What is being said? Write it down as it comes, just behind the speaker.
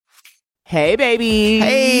Hey, babies.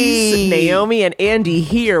 Hey. Naomi and Andy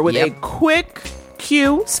here with a quick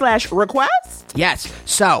Q/request. Yes.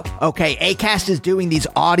 So, okay, Acast is doing these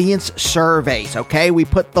audience surveys, okay? We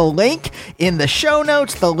put the link in the show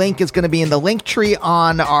notes. The link is going to be in the link tree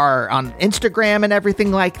on Instagram and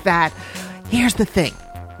everything like that. Here's the thing,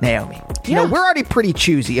 Naomi. You know, we're already pretty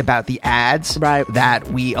choosy about the ads that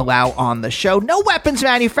we allow on the show. No weapons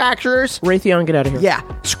manufacturers. Raytheon, get out of here. Yeah,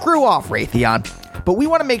 screw off, Raytheon. But we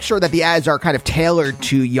want to make sure that the ads are kind of tailored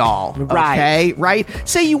to y'all, okay? Right?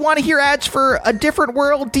 Say you want to hear ads for A Different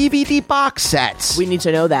World DVD box sets. We need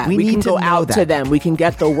to know that. We can go out to them. We can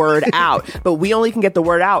get the word out. But we only can get the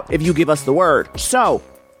word out if you give us the word. So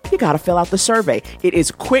you got to fill out the survey. It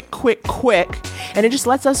is quick, and it just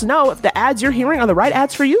lets us know if the ads you're hearing are the right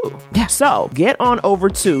ads for you. Yeah. So get on over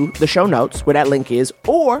to the show notes where that link is,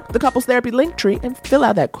 or the Couples Therapy link tree, and fill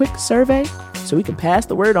out that quick survey so we can pass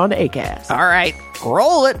the word on to Acast. All right,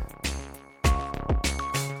 roll it.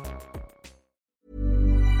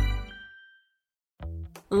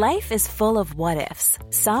 Life is full of what-ifs.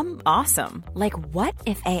 Some awesome, like what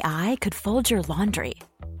if AI could fold your laundry?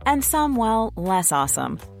 And some, well, less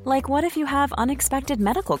awesome, like what if you have unexpected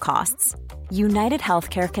medical costs? United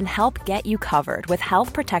Healthcare can help get you covered with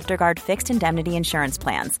Health Protector Guard fixed indemnity insurance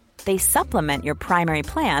plans. They supplement your primary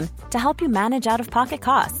plan to help you manage out-of-pocket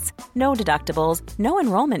costs. No deductibles, no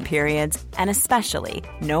enrollment periods, and especially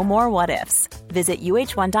no more what-ifs. Visit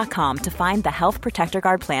uh1.com to find the Health Protector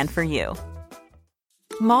Guard plan for you.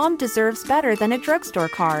 Mom deserves better than a drugstore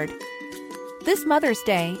card. This Mother's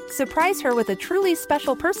Day, surprise her with a truly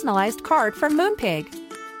special personalized card from Moonpig.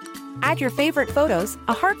 Add your favorite photos,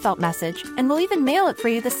 a heartfelt message, and we'll even mail it for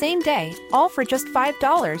you the same day, all for just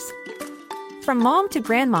 $5. From mom to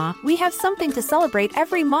grandma, we have something to celebrate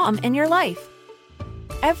every mom in your life.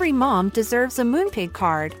 Every mom deserves a Moonpig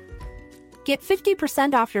card. Get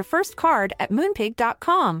 50% off your first card at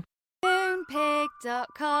Moonpig.com.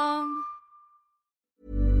 Moonpig.com.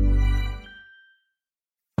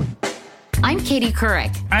 I'm Katie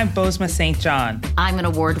Couric. I'm Bozoma St. John. I'm an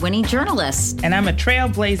award-winning journalist. And I'm a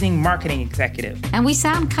trailblazing marketing executive. And we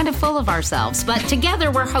sound kind of full of ourselves, but together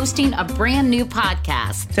we're hosting a brand new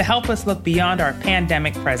podcast to help us look beyond our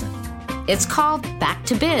pandemic present. It's called Back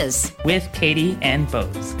to Biz with Katie and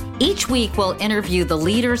Boz. Each week, we'll interview the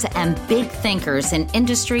leaders and big thinkers in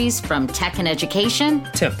industries from tech and education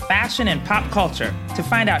to fashion and pop culture to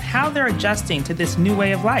find out how they're adjusting to this new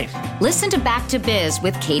way of life. Listen to Back to Biz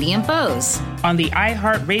with Katie and Boz on the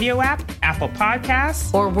iHeartRadio app, Apple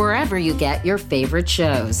Podcasts, or wherever you get your favorite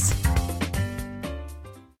shows.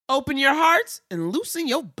 Open your hearts and loosen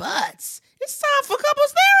your butts. It's time for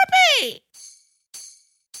couples therapy.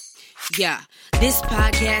 Yeah, this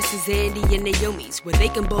podcast is Andy and Naomi's, where they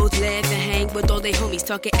can both laugh and hang with all their homies,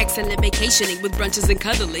 talking excellent vacationing with brunches and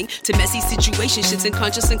cuddling, to messy situationships and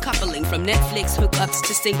conscious and coupling, from Netflix hookups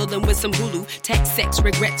to single and with some Hulu, tech, sex,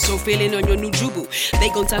 regrets, or feeling on your new jubu. They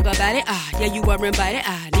gon' talk about it, yeah, you are invited,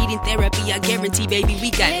 needing therapy, I guarantee, baby,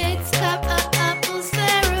 we got it. It's couples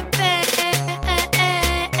therapy.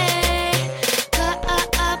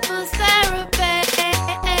 Couples therapy.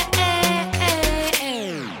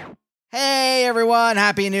 Hey everyone,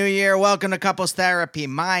 Happy New Year. Welcome to Couples Therapy.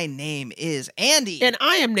 My name is Andy. And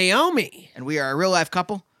I am Naomi. And we are a real-life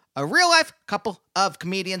couple of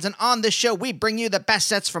comedians. And on this show, we bring you the best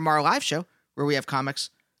sets from our live show, where we have comics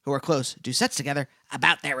who are close do sets together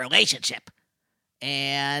about their relationship.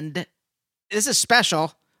 And this is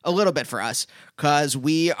special a little bit for us, because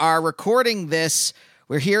we are recording this.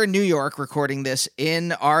 We're here in New York recording this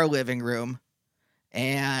in our living room.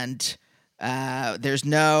 And there's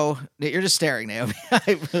no, you're just staring, Naomi.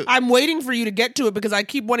 I'm waiting for you to get to it because I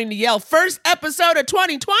keep wanting to yell, first episode of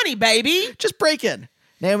 2020, baby. Just break in.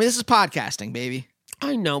 Naomi, this is podcasting, baby.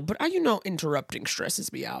 I know, but interrupting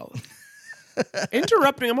stresses me out.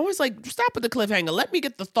 Interrupting, I'm always like, stop at the cliffhanger. Let me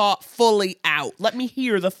get the thought fully out. Let me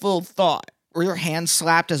hear the full thought. Were your hands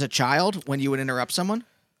slapped as a child when you would interrupt someone?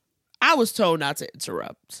 I was told not to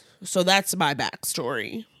interrupt. So that's my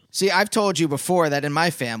backstory. See, I've told you before that in my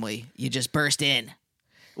family, you just burst in.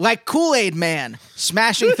 Like Kool-Aid Man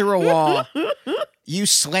smashing through a wall. You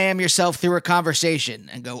slam yourself through a conversation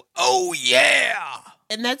and go, oh yeah.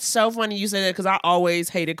 And that's so funny you say that, because I always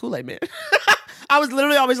hated Kool-Aid Man. I was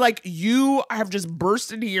literally always like, you have just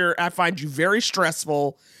burst in here. I find you very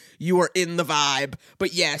stressful. You are in the vibe.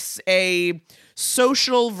 But yes, a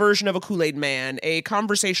social version of a Kool-Aid Man, a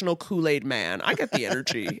conversational Kool-Aid Man. I get the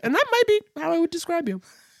energy. And that might be how I would describe you.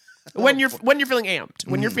 When you're feeling amped.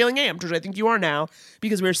 When you're feeling amped, which I think you are now,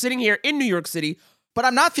 because we're sitting here in New York City But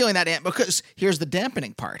I'm not feeling that because here's the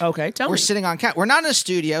dampening part. Okay, tell We're me. sitting on couch. We're not in a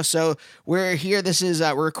studio, so we're here. This is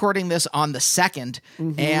we're recording this on the 2nd,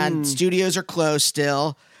 and studios are closed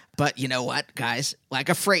still. But you know what, guys? Like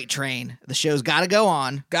a freight train, the show's got to go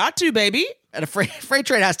on. Got to, baby. And a freight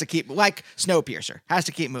train has to keep, like Snowpiercer, has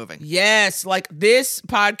to keep moving. Yes, like this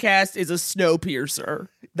podcast is a Snowpiercer.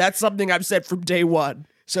 That's something I've said from day one.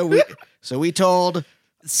 So we told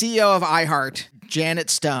CEO of iHeart, Janet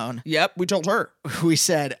Stone. Yep, we told her. We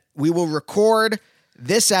said we will record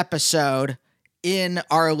this episode in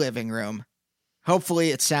our living room. Hopefully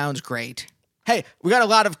it sounds great. Hey, we got a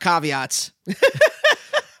lot of caveats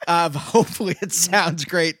of hopefully it sounds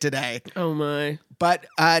great today. Oh my. But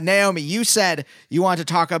Naomi, you said you want to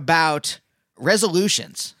talk about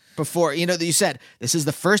resolutions before, you said this is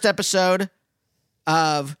the first episode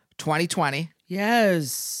of 2020.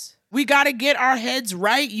 Yes. We got to get our heads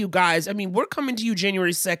right, you guys. I mean, we're coming to you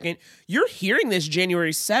January 2nd. You're hearing this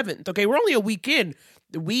January 7th. Okay, we're only a week in.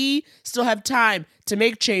 We still have time to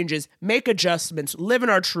make changes, make adjustments, live in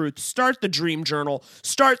our truth, start the dream journal,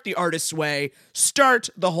 start the artist's way, start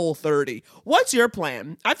the whole 30. What's your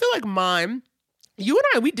plan? I feel like mine, you and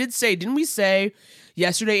I, we did say, didn't we say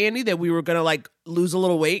yesterday, Andy, that we were going to like lose a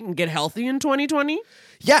little weight and get healthy in 2020?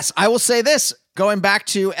 Yes, I will say this. Going back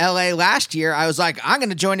to LA last year, I was like, I'm going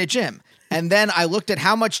to join a gym. And then I looked at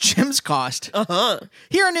how much gyms cost.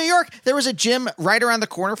 Here in New York, there was a gym right around the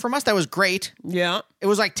corner from us that was great. Yeah. It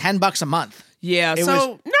was like $10 a month. Yeah, It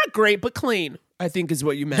so was- not great, but clean, I think is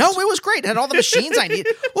what you meant. No, it was great. It had all the machines I need.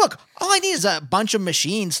 Look, all I need is a bunch of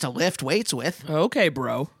machines to lift weights with, Okay,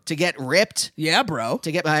 bro. to get ripped, Yeah, bro.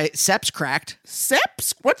 to get my seps cracked.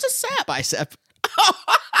 Seps? What's a sep? Bicep.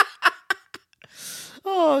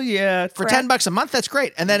 Oh, yeah. For $10 a month, that's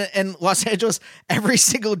great. And then in Los Angeles, every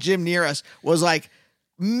single gym near us was like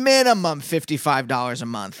minimum $55 a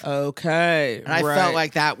month. Okay. And I felt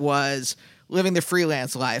like that was living the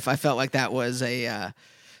freelance life. I felt like that was a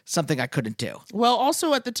something I couldn't do. Well,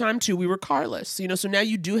 also at the time, too, we were carless, so now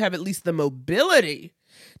you do have at least the mobility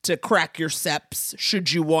to crack your seps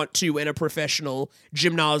should you want to in a professional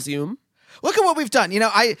gymnasium. Look at what we've done.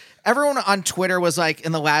 Everyone on Twitter was like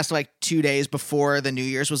in the last 2 days before the New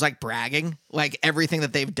Year's was like bragging like everything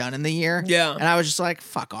that they've done in the year. Yeah. And I was just like,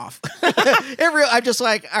 fuck off. I'm just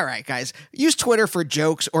like, all right, guys, use Twitter for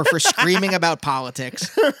jokes or for screaming about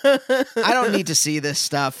politics. I don't need to see this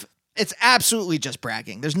stuff. It's absolutely just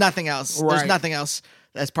bragging. There's nothing else. There's Right. nothing else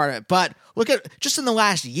that's part of it. But look at just in the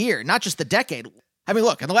last year, not just the decade. I mean,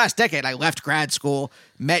 look, in the last decade, I left grad school,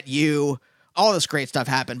 met you. All this great stuff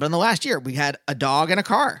happened. But in the last year, we had a dog and a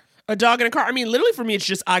car. A dog and a car. I mean, literally for me, it's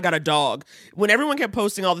just I got a dog. When everyone kept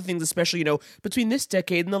posting all the things, especially, between this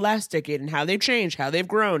decade and the last decade and how they've changed, how they've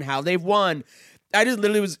grown, how they've won, I just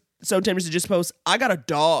literally was so tempted to just post, I got a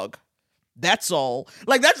dog. That's all.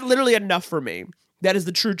 Like, that's literally enough for me. That is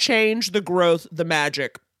the true change, the growth, the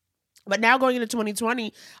magic. But now going into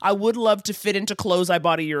 2020, I would love to fit into clothes I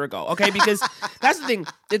bought a year ago, okay? Because that's the thing.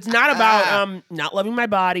 It's not about not loving my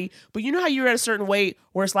body, but you know how you're at a certain weight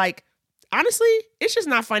where it's like, honestly, it's just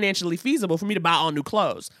not financially feasible for me to buy all new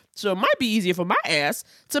clothes. So it might be easier for my ass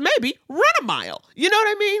to maybe run a mile. You know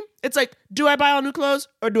what I mean? It's like, do I buy all new clothes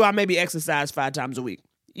or do I maybe exercise 5 times a week?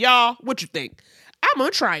 Y'all, what you think? I'm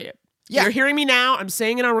going to try it. Yeah. You're hearing me now. I'm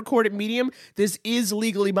saying it on recorded medium. This is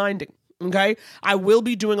legally binding. Okay, I will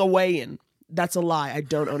be doing a weigh-in. That's a lie. I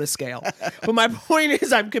don't own a scale. But my point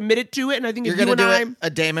is I'm committed to it, and I think You're if you going to and do a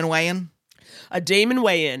Damon weigh-in? a Damon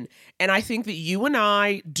weigh-in, and I think that you and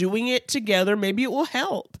I doing it together, maybe it will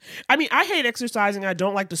help. I mean, I hate exercising. I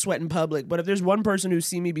don't like to sweat in public, but if there's one person who's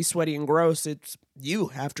seen me be sweaty and gross, it's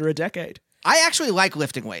you after a decade. I actually like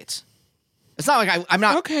lifting weights. It's not like I'm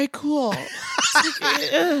not. Okay, cool.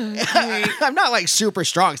 I'm not like super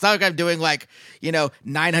strong. It's not like I'm doing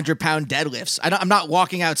 900-pound deadlifts. I'm not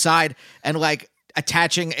walking outside and like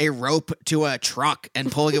attaching a rope to a truck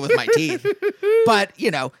and pulling it with my teeth. But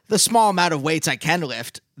the small amount of weights I can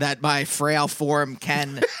lift that my frail form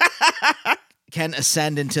can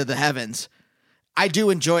ascend into the heavens. I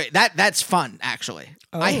do enjoy that. That's fun, actually.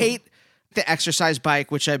 I hate the exercise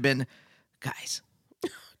bike, which I've been, guys.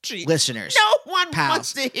 Gee, Listeners, no one pals.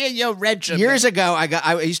 wants to hear your regimen. Years ago,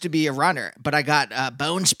 I used to be a runner, but I got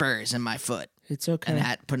bone spurs in my foot. It's okay. And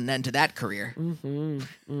that put an end to that career.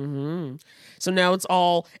 So now it's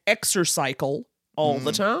all exercycle all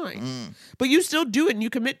the time. But you still do it and you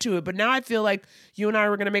commit to it. But now I feel like you and I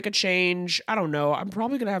were going to make a change. I don't know. I'm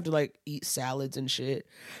probably going to have to eat salads and shit.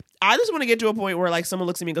 I just want to get to a point where someone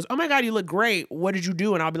looks at me and goes, oh my God, you look great. What did you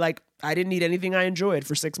do? And I'll be like, I didn't eat anything I enjoyed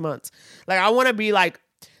for 6 months. I want to be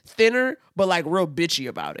thinner, but real bitchy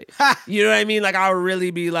about it. You know what I mean? I'll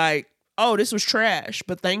really be oh, this was trash,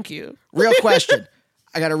 but thank you. Real question.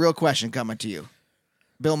 I got a real question coming to you.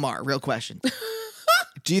 Bill Maher, real question.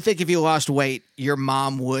 Do you think if you lost weight, your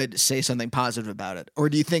mom would say something positive about it? Or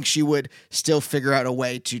do you think she would still figure out a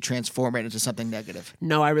way to transform it into something negative?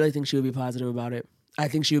 No, I really think she would be positive about it. I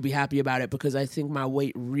think she would be happy about it because I think my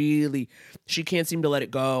weight really, she can't seem to let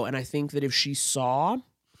it go. And I think that if she saw,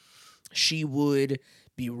 she would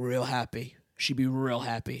be real happy. She'd be real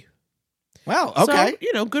happy. Well, okay.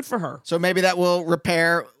 So, good for her. So maybe that will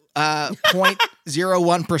repair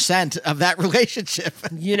 0.01% of that relationship.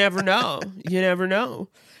 You never know. You never know.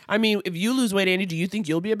 I mean, if you lose weight, Andy, do you think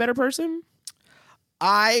you'll be a better person?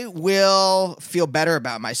 I will feel better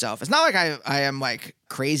about myself. It's not like I am like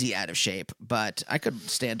crazy out of shape, but I could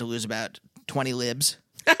stand to lose about 20 libs.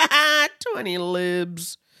 20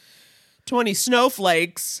 libs. 20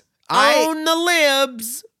 snowflakes. I- Own the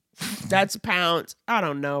libs. That's pounds. I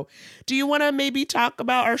don't know. Do you want to maybe talk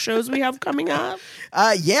about our shows we have coming up?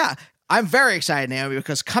 Yeah. I'm very excited, Naomi,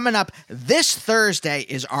 because coming up this Thursday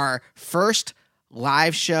is our first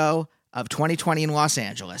live show of 2020 in Los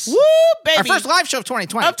Angeles. Woo, baby. Our first live show of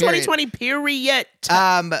 2020. Of 2020, period.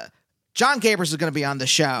 John Gabers is going to be on the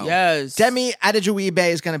show. Yes. Demi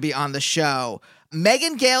Adejuibe is going to be on the show.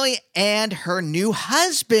 Megan Gailey and her new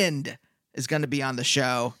husband is going to be on the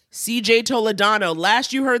show. CJ Toledano.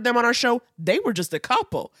 Last you heard them on our show, they were just a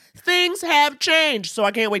couple. Things have changed, so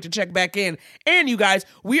I can't wait to check back in. And you guys,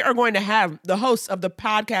 we are going to have the hosts of the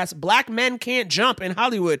podcast Black Men Can't Jump in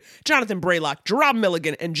Hollywood, Jonathan Braylock, Gerard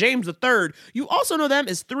Milligan, and James III. You also know them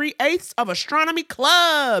as 3/8 of Astronomy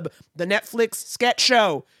Club, the Netflix sketch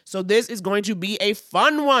show. So this is going to be a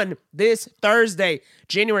fun one this Thursday,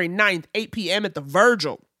 January 9th, 8 p.m. at the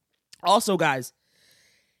Virgil. Also, guys,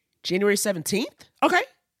 January 17th, okay,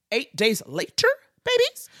 8 days later,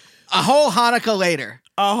 babies. A whole Hanukkah later.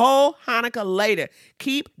 A whole Hanukkah later.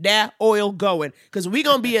 Keep that oil going because we're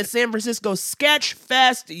going to be at San Francisco Sketch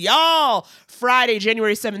Fest, y'all. Friday,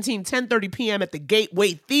 January 17th, 10:30 p.m. at the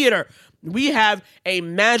Gateway Theater. We have a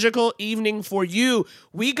magical evening for you.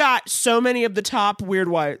 We got so many of the top weird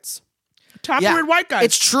whites. Weird white guys.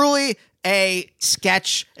 It's truly a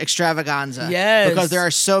sketch extravaganza. Yes. Because there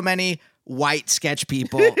are so many white sketch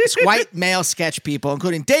people, white male sketch people,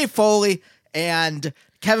 including Dave Foley and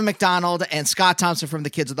Kevin McDonald and Scott Thompson from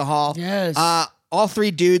The Kids of the Hall. Yes. All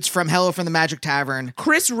three dudes from Hello from the Magic Tavern.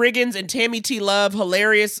 Chris Riggins and Tammy T. Love,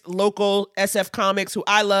 hilarious local SF comics who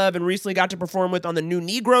I love and recently got to perform with on the New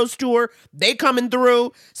Negroes tour. They coming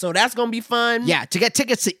through, so that's going to be fun. Yeah, to get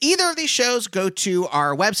tickets to either of these shows, go to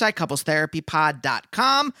our website,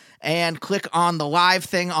 couplestherapypod.com, and click on the live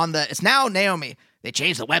thing on the... It's now Naomi. They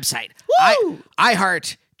changed the website. Woo!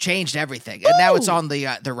 iHeart changed everything, and now it's on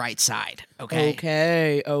the right side.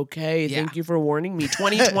 Okay. Okay. Yeah. Thank you for warning me.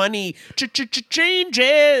 2020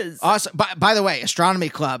 changes. Awesome. By the way, Astronomy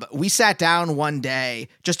Club, we sat down one day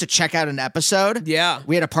just to check out an episode. Yeah.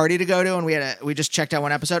 We had a party to go to, and we just checked out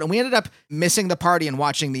one episode, and we ended up missing the party and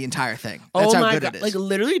watching the entire thing. That's how good it is. Like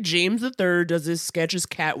literally James III does this sketch as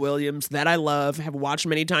Cat Williams that I love, have watched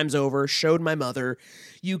many times over, showed my mother.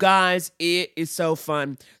 You guys, it is so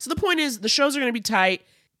fun. So the point is, the shows are going to be tight.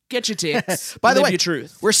 Get your tips. By the Live way, your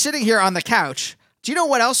truth. We're sitting here on the couch. Do you know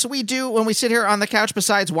what else we do when we sit here on the couch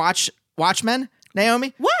besides Watchmen,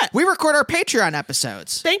 Naomi? What? We record our Patreon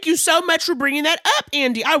episodes. Thank you so much for bringing that up,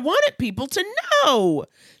 Andy. I wanted people to know.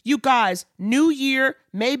 You guys, new year,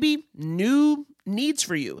 maybe new needs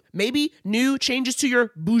for you. Maybe new changes to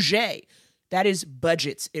your budget. That is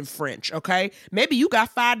budgets in French, okay? Maybe you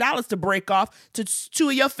got $5 to break off to two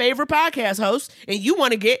of your favorite podcast hosts, and you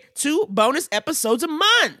want to get 2 bonus episodes a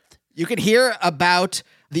month. You can hear about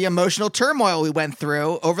the emotional turmoil we went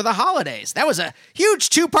through over the holidays. That was a huge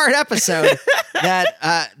 2-part episode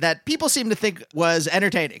that people seem to think was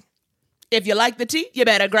entertaining. If you like the tea, you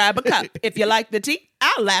better grab a cup. If you like the tea,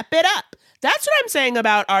 I'll lap it up. That's what I'm saying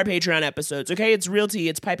about our Patreon episodes, okay? It's real tea.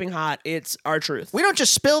 It's piping hot. It's our truth. We don't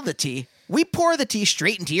just spill the tea. We pour the tea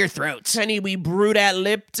straight into your throats. Honey, we brewed at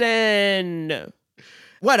Lipton.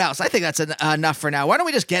 What else? I think that's enough for now. Why don't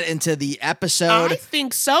we just get into the episode? I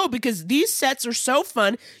think so, because these sets are so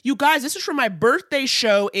fun. You guys, this is from my birthday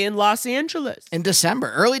show in Los Angeles. In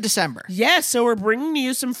December, early December. Yes, so we're bringing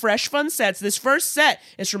you some fresh, fun sets. This first set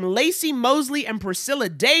is from Lacey Mosley and Priscilla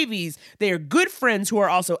Davies. They are good friends who are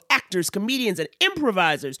also actors, comedians, and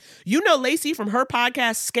improvisers. You know Lacey from her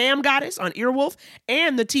podcast, Scam Goddess, on Earwolf,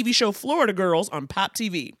 and the TV show Florida Girls on Pop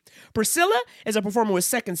TV. Priscilla is a performer with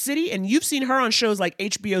Second City, and you've seen her on shows like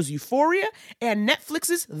HBO's Euphoria and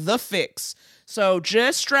Netflix's The Fix. So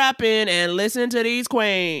just strap in and listen to these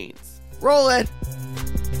queens. Roll it.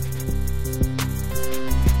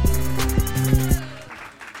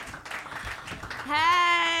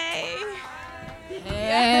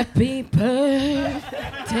 Happy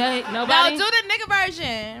birthday. No, Nobody? do the nigga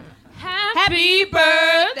version. Happy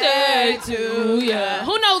birthday to ya.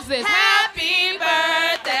 Who knows this? Happy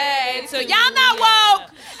birthday to y'all not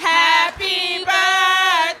woke. Happy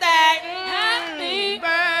birthday. Happy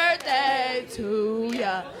birthday to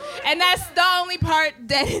ya. And that's the only part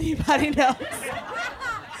that anybody knows.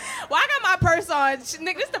 Well, I got my purse on.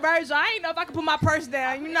 Nigga, this the version. I ain't know if I could put my purse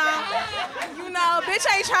down, you know, bitch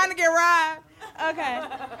ain't trying to get ride. Okay.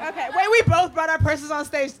 Wait, we both brought our purses on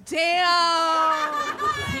stage.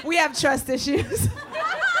 Damn. We have trust issues.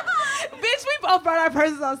 Bitch, we both brought our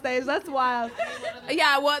purses on stage. That's wild.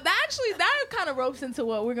 Yeah, well, that kind of ropes into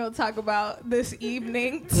what we're going to talk about this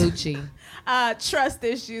evening. Gucci. Trust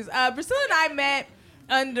issues. Priscilla and I met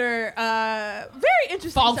under very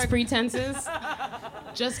interesting False pretenses.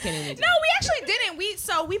 Just kidding. No, we actually didn't.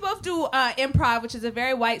 We both do improv, which is a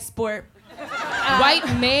very white sport.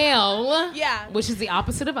 White male. Yeah. Which is the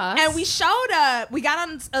opposite of us. And we showed up. We got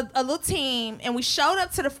on a little team, and we showed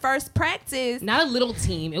up to the first practice. Not a little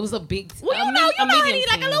team. It was a big team. Well, you know, honey,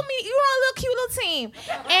 like a little cute little team.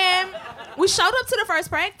 And we showed up to the first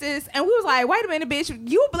practice, and we was like, wait a minute, bitch.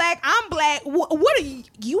 You black, I'm black. What are you?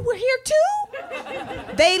 You were here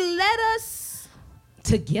too? They let us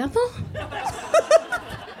together?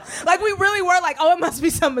 Like, we really were like, oh, it must be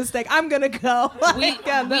some mistake. I'm going to go. We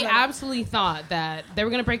absolutely thought that they were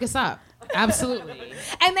going to break us up. Absolutely.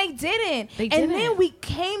 And they didn't. And then we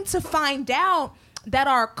came to find out that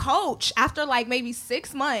our coach, after like maybe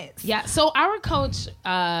 6 months. Yeah, so our coach,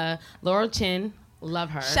 Laura Chin, love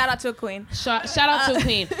her. Shout out to a queen. Shout out to a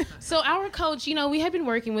queen. So our coach, you know, we had been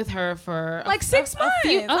working with her for like 6 months.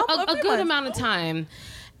 A good amount of time.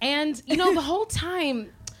 And, you know, the whole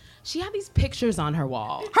time, she had these pictures on her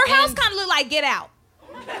wall. Her house kind of looked like Get Out.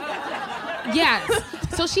 Yes.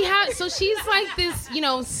 So she's like this, you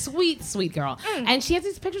know, sweet girl. And she has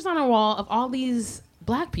these pictures on her wall of all these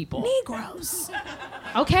black people. Negroes.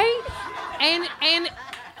 Okay? And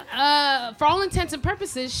for all intents and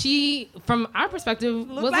purposes, she, from our perspective,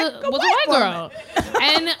 was a white girl.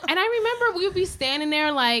 And I remember we would be standing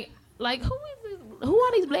there like who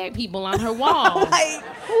are these black people on her wall?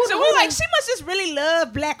 So we're like, she must just really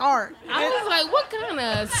love black art. I was like, what kind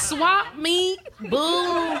of swap meet,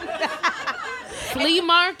 bull, flea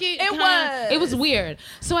market? It was weird.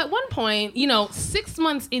 So at one point, you know, 6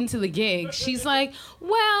 months into the gig, she's like,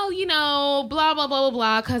 well, you know, blah, blah, blah, blah,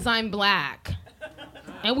 blah, because I'm black.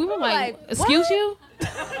 And we were like excuse you?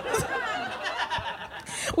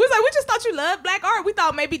 We was like, we just thought you loved black art. We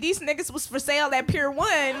thought maybe these niggas was for sale at Pier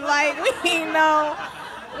 1. Like, we didn't know.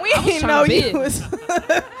 We didn't know you was.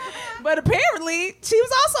 But apparently, she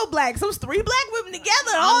was also black. So it was 3 black women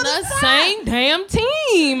together on the same damn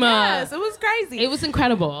team. Yes, it was crazy. It was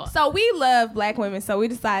incredible. So we love black women. So we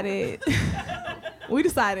decided.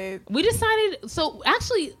 So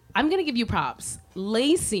actually, I'm going to give you props.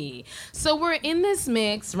 Lacey. So we're in this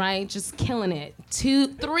mix, right? Just killing it.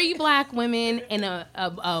 3 black women in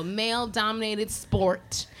a male-dominated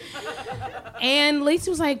sport. And Lacey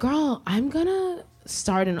was like, girl, I'm going to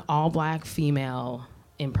start an all-black female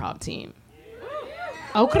improv team.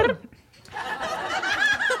 Okay.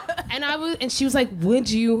 And she was like, would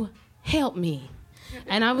you help me?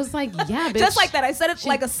 And I was like, yeah, bitch. Just like that. I said it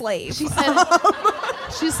like a slave. She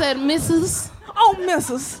said, Mrs. Oh,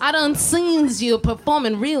 Mrs. I done seen you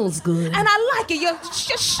performing reals good. And I like it. Your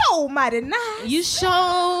show mighty nice. You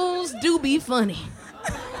shows do be funny.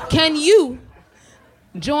 Can you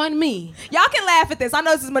join me? Y'all can laugh at this. I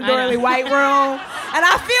know this is majority white room. And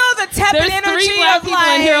I feel the tepid There's energy 3 black of people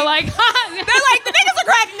in here like, they're like, the niggas are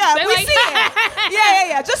cracking up. They're We like, see it.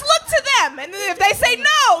 Yeah. Just look to them. And if they say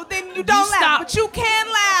no, then you don't laugh. Stop. But you can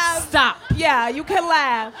laugh. Stop. Yeah, you can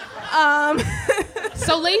laugh.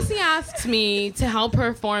 So Lacey asked me to help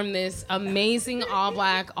her form this amazing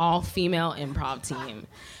all-black, all-female improv team.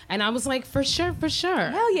 And I was like, for sure.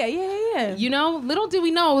 Hell yeah. You know, little did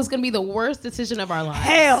we know it was going to be the worst decision of our lives.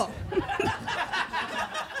 Hell.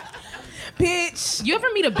 Bitch. You ever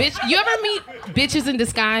meet a bitch? You ever meet bitches in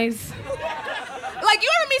disguise? Like, you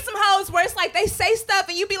ever meet some hoes where it's like they say stuff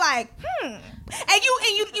and you be like, And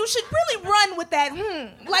you should really run with that,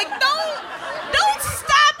 Like, don't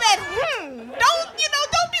stop at, Don't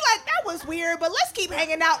be like, that was weird, but let's keep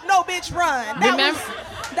hanging out. No, bitch, run.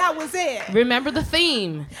 That was it. Remember the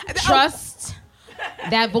theme. Trust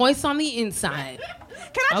that voice on the inside.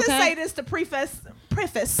 Can I just say this to preface?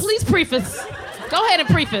 Please preface. Go ahead and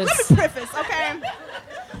preface. Let me preface, okay?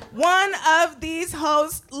 One of these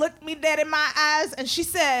hosts looked me dead in my eyes and she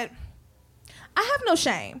said, I have no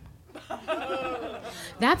shame.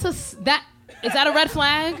 Is that a red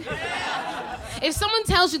flag? If someone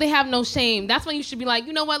tells you they have no shame, that's when you should be like,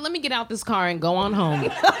 you know what? Let me get out this car and go on home.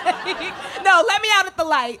 No, let me out at the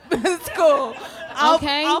light. It's cool.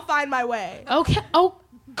 I'll find my way. Okay. Oh.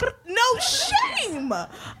 No shame.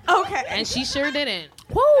 Okay. And she sure didn't.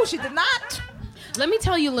 Woo, she did not. Let me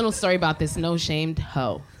tell you a little story about this no-shamed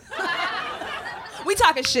hoe. We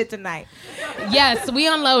talking shit tonight. Yes, we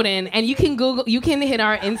unloading, and you can hit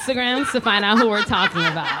our Instagrams to find out who we're talking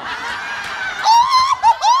about.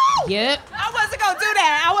 Yep. I wasn't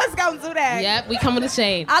gonna do that. Yep, we come with the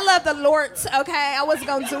shade. I love the Lords, okay? I wasn't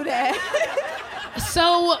gonna do that.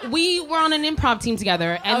 So we were on an improv team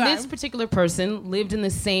together, and this particular person lived in the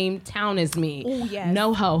same town as me. Oh, yes.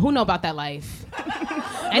 No ho. Who know about that life?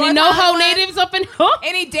 Any no ho natives up in ho?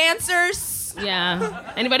 Any dancers?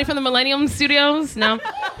 Yeah. Anybody from the Millennium Studios? No.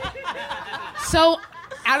 So,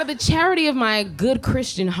 out of the charity of my good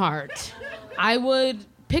Christian heart, I would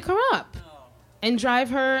pick her up and drive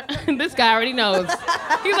her. This guy already knows.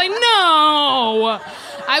 He's like, no.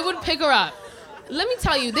 I would pick her up. Let me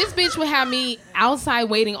tell you, this bitch would have me outside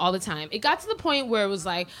waiting all the time. It got to the point where it was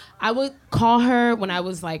like, I would call her when I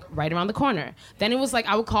was like right around the corner. Then it was like,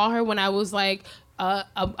 I would call her when I was like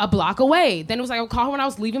a block away. Then it was like, I would call her when I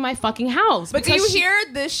was leaving my fucking house. But do you hear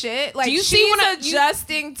this shit? Like, do you she's see when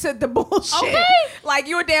adjusting to the bullshit. Okay. Like,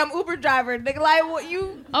 you a damn Uber driver. Nigga, like, what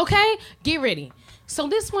you... Okay, get ready. So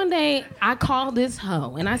this one day, I call this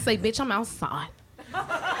hoe, and I say, bitch, I'm outside.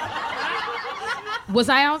 Was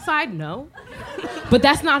I outside? No. But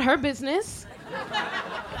that's not her business.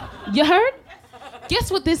 You heard?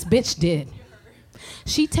 Guess what this bitch did?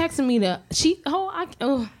 She texted me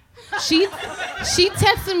she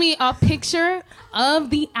texted me a picture of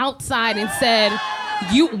the outside and said,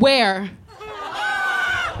 "You where?"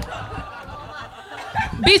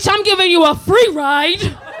 Bitch, I'm giving you a free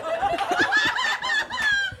ride.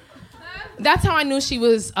 That's how I knew she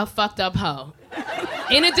was a fucked up hoe.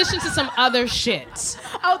 In addition to some other shit.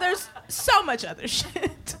 Oh, there's so much other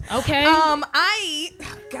shit. Okay.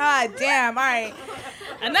 God damn, all right.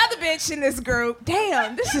 Another bitch in this group.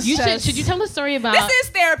 Damn, this is Should you tell the story about... This is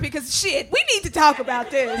therapy, because shit, we need to talk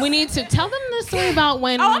about this. We need to tell them the story about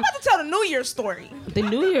when... Oh, I'm about to tell the New Year's story. The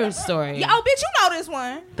New Year's story. Yeah, oh, bitch, you know this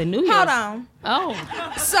one. The New Year's. Hold on. Oh.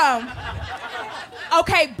 So,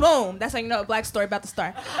 okay, boom. That's how you know a black story about to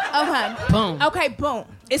start. Okay. Boom. Okay, boom.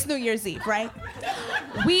 It's New Year's Eve, right?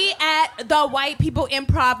 We at the White People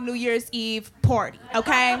Improv New Year's Eve party,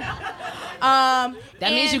 okay? That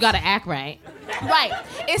means you gotta act right. Right.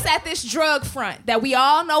 It's at this drug front that we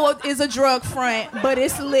all know is a drug front, but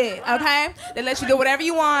it's lit, okay? They let you do whatever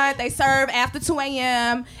you want. They serve after 2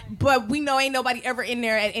 a.m., but we know ain't nobody ever in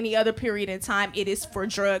there at any other period in time. It is for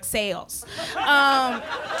drug sales.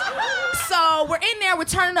 So we're in there, we're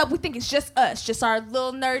turning up. We think it's just us, just our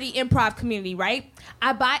little nerdy improv community, right?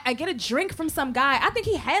 I get a drink from some guy. I think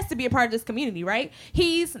he has to be a part of this community, right?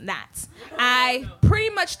 He's not. I pretty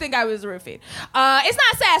much think I was roofied. It's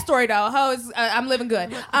not a sad story though. I'm living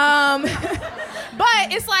good. But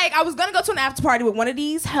it's like I was gonna go to an after party with one of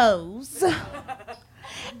these hoes.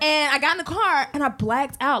 And I got in the car and I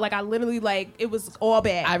blacked out. Like I literally it was all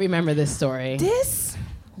bad. I remember this story. This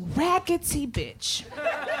rackety bitch.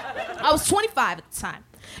 I was 25 at the time.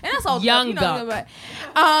 And that's all young duck.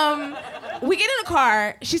 We get in the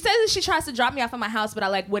car. She says that she tries to drop me off at my house, but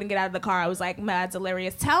I wouldn't get out of the car. I was like, mad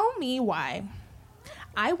delirious. Tell me why.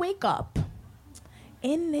 I wake up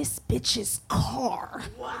in this bitch's car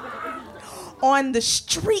on the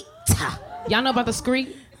street. Y'all know about the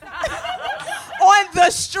street? On the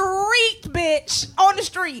street, bitch. On the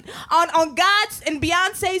street. On God's and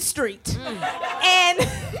Beyonce's street. And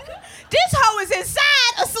this hoe is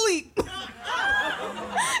inside asleep.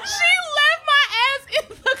 She left my ass in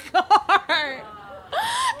the car.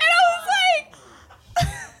 And I was like...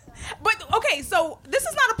 But, okay, so this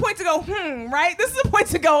is not a point to go, right? This is a point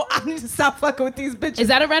to go, I need to stop fucking with these bitches. Is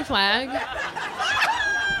that a red flag?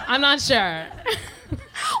 I'm not sure.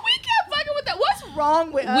 What's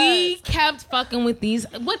wrong with us? We kept fucking with these.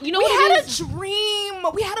 What you know? We what had it is? a dream.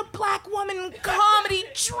 We had a black woman comedy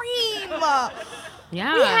dream.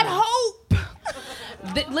 Yeah. We had hope.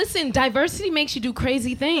 Listen, diversity makes you do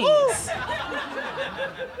crazy things. Ooh.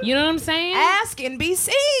 You know what I'm saying? Ask NBC.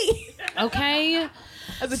 Okay.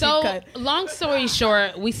 So, long story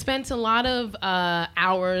short, we spent a lot of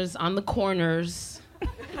hours on the corners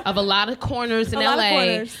of a lot of corners in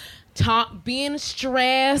LA, being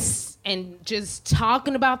stressed and just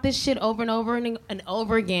talking about this shit over and over and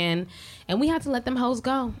over again. And we had to let them hoes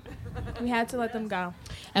go. We had to let them go.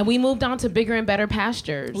 And we moved on to bigger and better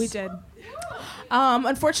pastures. We did.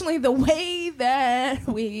 Unfortunately, the way that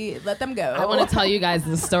we let them go. I want to tell you guys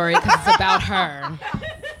the story because it's about her.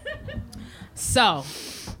 So,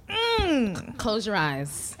 close your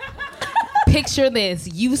eyes. Picture this,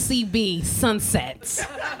 UCB sunset.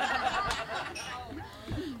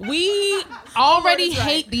 We already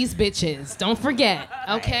hate these bitches. Don't forget,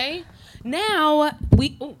 okay? Now,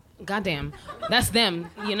 goddamn, that's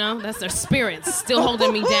them, you know? That's their spirits still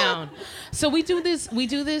holding me down. So we do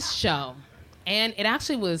this show. And it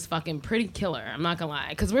actually was fucking pretty killer, I'm not gonna lie,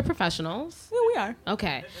 because we're professionals. Yeah, we are.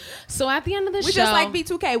 Okay. So at the end of the show... We just like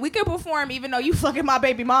B2K. We can perform even though you fucking my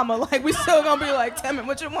baby mama. Like, we still gonna be like, tell me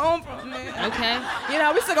what you want from me. Okay. You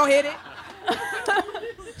know, we still gonna hit it.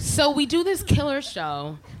 So we do this killer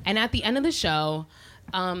show, and at the end of the show,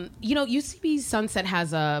 you know, UCB Sunset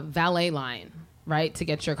has a valet line, right, to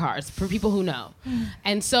get your cars, for people who know.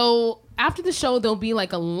 And so after the show, there'll be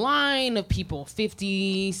like a line of people,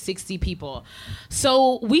 50, 60 people.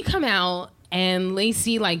 So we come out, and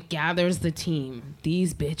Lacey like gathers the team,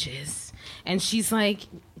 these bitches. And she's like,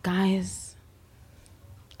 guys,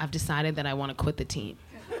 I've decided that I want to quit the team.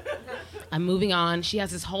 I'm moving on. She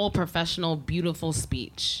has this whole professional, beautiful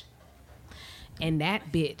speech. And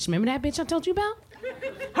that bitch, remember that bitch I told you about?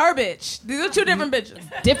 Her bitch. These are two different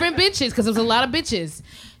bitches. Different bitches, because there's a lot of bitches.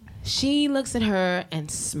 She looks at her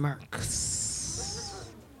and smirks.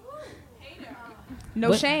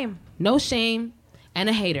 No shame. No shame and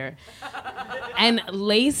a hater. And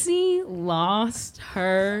Lacey lost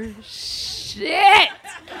her shit.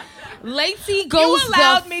 Lacey goes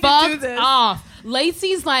the fuck off.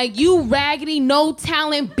 Lacey's like, you raggedy, no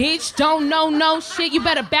talent bitch, don't know no shit. You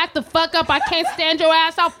better back the fuck up. I can't stand your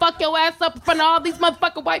ass. I'll fuck your ass up in front of all these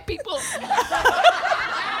motherfucking white people.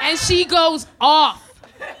 And she goes off.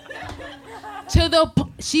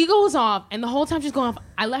 She goes off, and the whole time she's going off,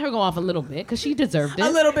 I let her go off a little bit because she deserved it. A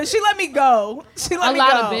little bit. She let me go. She let me go. A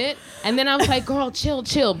lot of it. And then I was like, girl,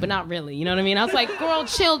 chill, but not really. You know what I mean? I was like, girl,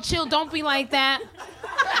 chill, don't be like that.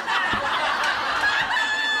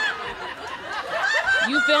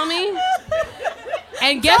 You feel me?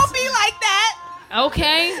 And guess... Don't be like that.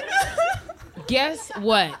 Okay. Guess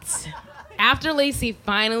what? After Lacey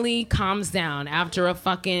finally calms down, after a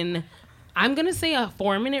fucking... I'm going to say a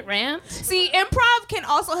 4-minute rant. See, improv can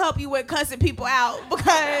also help you with cussing people out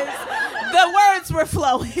because the words were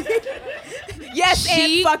flowing. Yes,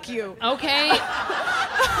 and fuck you. Okay.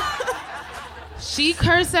 She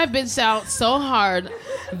cursed that bitch out so hard.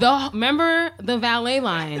 Remember the valet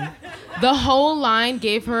line? The whole line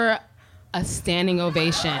gave her a standing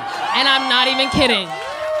ovation. And I'm not even kidding.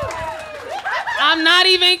 I'm not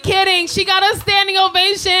even kidding. She got a standing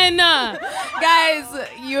ovation. Guys,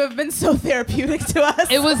 you have been so therapeutic to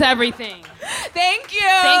us. It was everything. Thank you.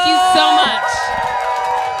 Thank you so much.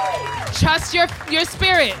 Trust your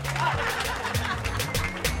spirit.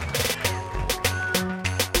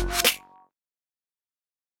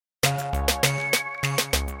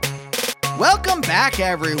 Welcome back,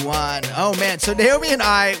 everyone. Oh, man. So Naomi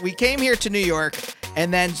and we came here to New York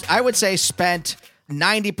and then I would say spent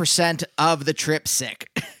 90% of the trip sick.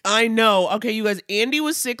 I know. Okay, you guys, Andy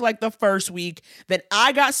was sick like the first week. Then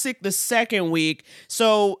I got sick the second week.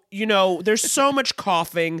 So, you know, there's so much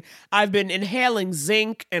coughing. I've been inhaling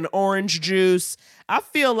zinc and orange juice. I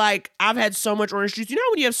feel like I've had so much orange juice. You know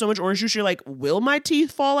when you have so much orange juice, you're like, will my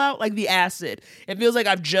teeth fall out? Like the acid. It feels like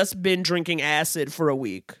I've just been drinking acid for a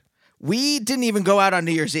week. We didn't even go out on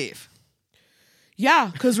New Year's Eve. Yeah,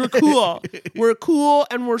 because we're cool. We're cool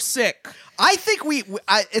and we're sick. I think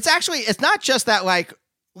it's not just that like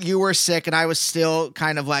you were sick and I was still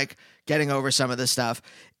kind of like getting over some of this stuff.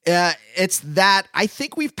 It's that I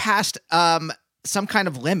think we've passed some kind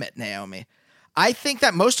of limit, Naomi. I think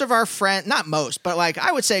that most of our friends, not most, but like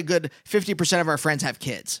I would say a good 50% of our friends have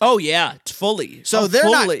kids. Oh yeah, fully. So they're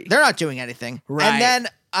not doing anything. Right. And then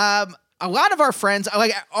a lot of our friends,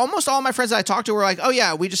 like almost all my friends that I talked to were like, oh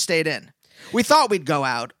yeah, we just stayed in. We thought we'd go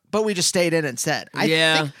out, but we just stayed in instead. I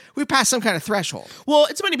think we passed some kind of threshold. Well,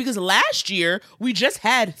 it's funny because last year we just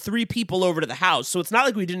had 3 people over to the house. So it's not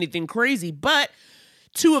like we did anything crazy, but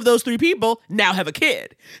 2 of those 3 people now have a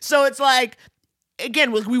kid. So it's like,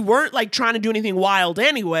 again, we weren't like trying to do anything wild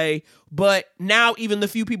anyway, but now even the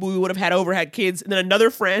few people we would have had over had kids. And then another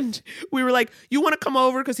friend, we were like, you want to come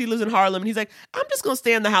over? Because he lives in Harlem. And he's like, I'm just going to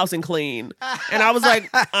stay in the house and clean. And I was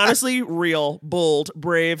like, honestly, real, bold,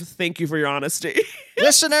 brave. Thank you for your honesty.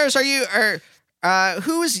 Listeners,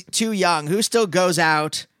 who's too young? Who still goes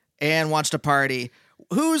out and wants to party?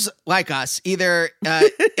 Who's like us, either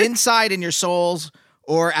inside in your souls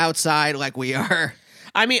or outside like we are?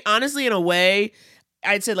 I mean, honestly, in a way,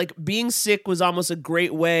 I'd say like being sick was almost a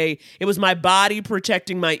great way. It was my body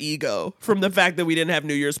protecting my ego from the fact that we didn't have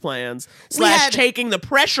New Year's plans / taking the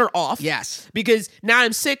pressure off. Yes. Because now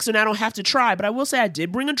I'm sick, so now I don't have to try. But I will say I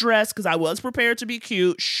did bring a dress because I was prepared to be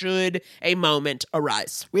cute should a moment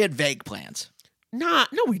arise. We had vague plans. No,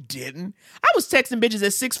 we didn't. I was texting bitches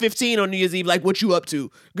at 6:15 on New Year's Eve like, what you up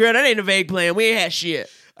to? Girl, that ain't a vague plan. We ain't had shit.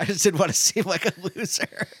 I just didn't want to seem like a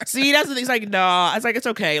loser. See, that's the thing. It's like, nah. It's like, it's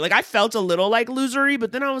okay. Like, I felt a little like losery,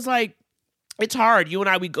 but then I was like, it's hard. You and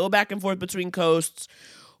I, we go back and forth between coasts.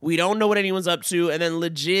 We don't know what anyone's up to. And then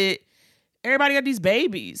legit, everybody got these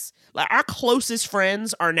babies. Like, our closest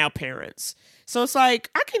friends are now parents. So it's like,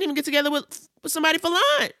 I can't even get together with somebody for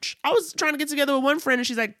lunch. I was trying to get together with one friend, and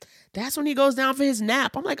she's like, that's when he goes down for his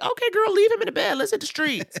nap. I'm like, okay, girl, leave him in the bed. Let's hit the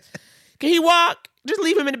streets. Can he walk? Just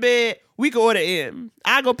leave him in the bed. We can order in.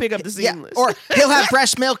 I go pick up the Seamless. Or he'll have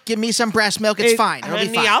breast milk. Give me some breast milk. It's fine. It'll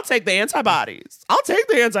be fine. I'll take the antibodies.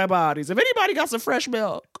 If anybody got some fresh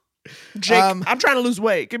milk. Jake, I'm trying to lose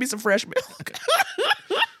weight. Give me some fresh milk.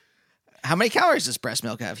 How many calories does breast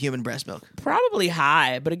milk have? Human breast milk? Probably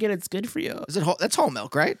high, but again, it's good for you. Is it whole? That's whole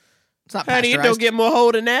milk, right? It's not Honey, pasteurized. it don't get more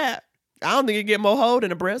whole than that. I don't think it get more whole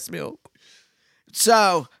than a breast milk.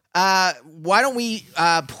 So, why don't we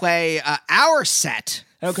play our set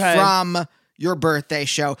from your birthday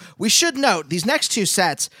show? We should note these next two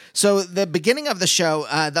sets. So, the beginning of the show,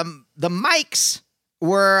 the mics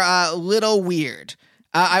were a little weird.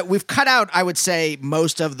 We've cut out, I would say,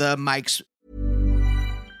 most of the mics.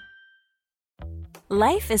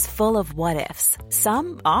 Life is full of what-ifs.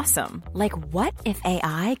 Some awesome, like what if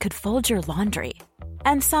AI could fold your laundry?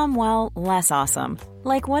 And some, well, less awesome,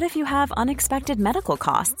 like what if you have unexpected medical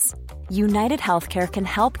costs? United Healthcare can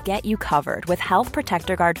help get you covered with Health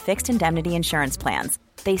Protector Guard fixed indemnity insurance plans.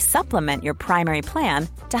 They supplement your primary plan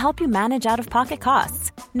to help you manage out-of-pocket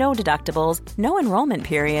costs. No deductibles, no enrollment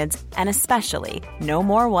periods, and especially no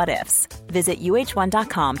more what-ifs. Visit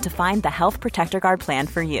uh1.com to find the Health Protector Guard plan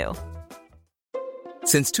for you.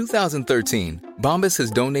 Since 2013, Bombas has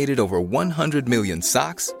donated over 100 million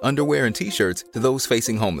socks, underwear, and T-shirts to those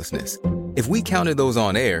facing homelessness. If we counted those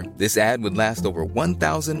on air, this ad would last over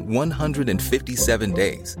 1,157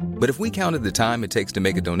 days. But if we counted the time it takes to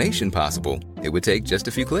make a donation possible, it would take just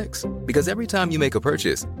a few clicks. Because every time you make a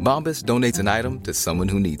purchase, Bombas donates an item to someone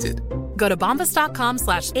who needs it. Go to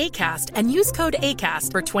bombas.com/ACAST and use code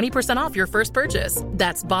ACAST for 20% off your first purchase.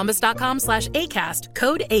 That's bombas.com/ACAST,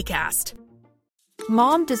 code ACAST.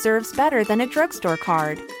 Mom deserves better than a drugstore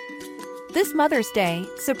card. This Mother's Day,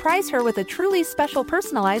 surprise her with a truly special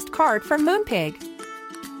personalized card from Moonpig.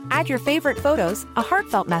 Add your favorite photos, a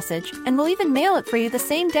heartfelt message, and we'll even mail it for you the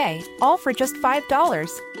same day, all for just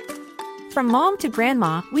 $5. From mom to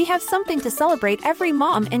grandma, we have something to celebrate every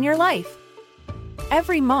mom in your life.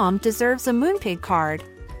 Every mom deserves a Moonpig card.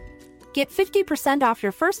 Get 50% off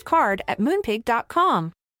your first card at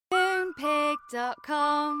moonpig.com.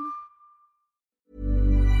 Moonpig.com.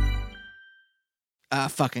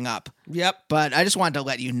 Fucking up. Yep. But I just wanted to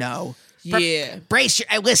let you know. Yeah. Brace your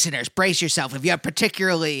listeners. Brace yourself. If you have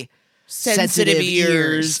particularly sensitive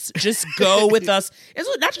ears, just go with us. It's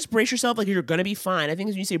not just brace yourself. Like, you're gonna be fine. I think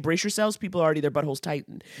when you say brace yourselves, people are already their buttholes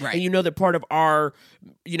tightened, right? And you know that part of our,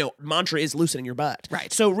 mantra is loosening your butt,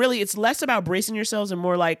 right? So really, it's less about bracing yourselves and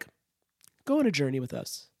more like, go on a journey with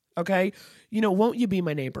us, okay? Won't you be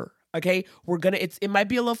my neighbor? Okay, we're gonna. It might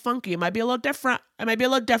be a little funky. It might be a little different.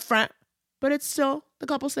 But it's still the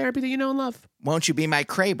couples therapy that you know and love. Won't you be my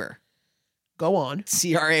Kraber? Go on.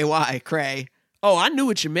 C-R-A-Y, Cray. Oh, I knew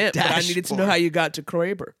what you meant, but I needed to know how you got to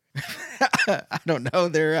Kraber. I don't know.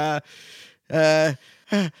 They're,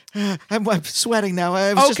 I'm sweating now.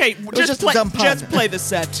 Okay, just play the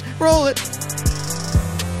set. Roll it.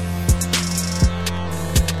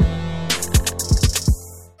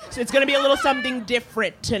 So it's going to be a little something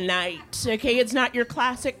different tonight, okay? It's not your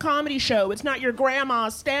classic comedy show. It's not your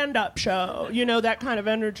grandma's stand-up show. That kind of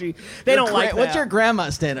energy. They don't like that. What's your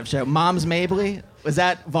grandma's stand-up show? Mom's Mabley? Was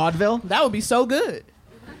that vaudeville? That would be so good.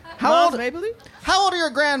 How old are your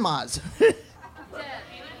grandmas?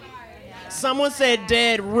 Someone said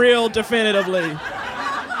dead real definitively.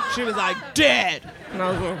 She was like, dead. And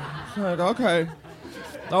I was like, okay.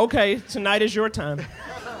 Okay, tonight is your time.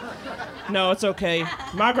 No, it's okay.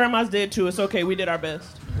 My grandma's dead too. It's okay. We did our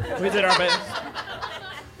best.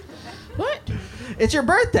 What? It's your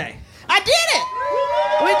birthday. I did it.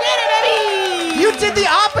 We did it, baby. You did the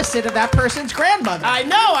opposite of that person's grandmother. I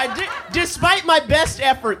know. I did. Despite my best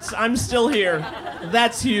efforts, I'm still here.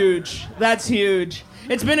 That's huge.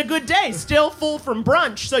 It's been a good day. Still full from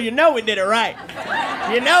brunch, so we did it right.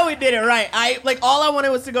 All I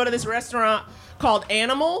wanted was to go to this restaurant called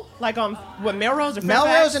Animal, like on Melrose or Fairfax?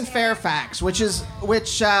 Melrose and Fairfax, which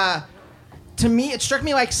to me, it struck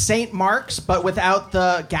me like St. Mark's, but without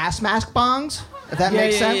the gas mask bongs, if that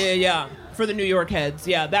makes sense. Yeah. For the New York heads.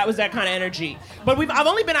 Yeah, that was that kind of energy. But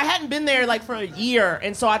I hadn't been there like for a year,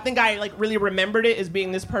 and so I think I like really remembered it as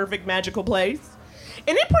being this perfect magical place.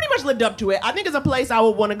 And it pretty much lived up to it. I think it's a place I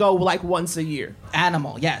would want to go like once a year.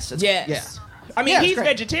 Animal, yes. Yes. Yeah. I mean, Yeah, he's great.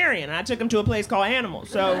 vegetarian, and I took him to a place called Animal.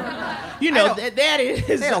 So, that is...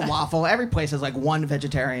 They had a waffle. Every place has like one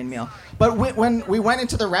vegetarian meal. But when we went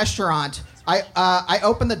into the restaurant, I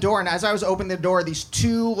opened the door, and as I was opening the door, these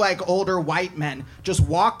two like older white men just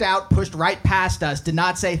walked out, pushed right past us, did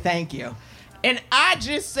not say thank you. And I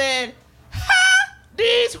just said, ha!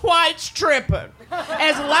 These whites tripping.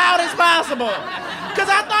 As loud as possible. Because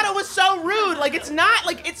I thought it was so rude. Like, it's not,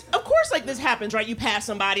 like, it's, of course, like, this happens, right? You pass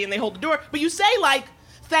somebody and they hold the door, but you say, like,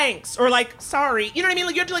 thanks, or, like, sorry. You know what I mean?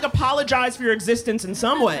 Like, you have to, like, apologize for your existence in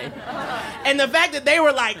some way. And the fact that they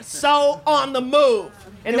were, like, so on the move,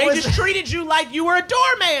 and they just treated you like you were a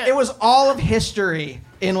doorman. It was all of history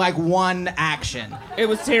in, like, one action. It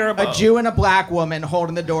was terrible. A Jew and a black woman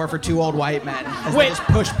holding the door for two old white men as they just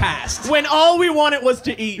pushed past. When all we wanted was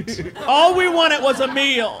to eat. All we wanted was a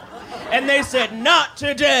meal. And they said, not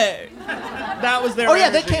today. That was their energy.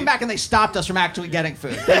 They energy. came back and they stopped us from actually getting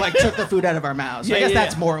food. They, like, took the food out of our mouths. So I guess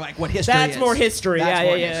that's more, like, what history is. That's more history.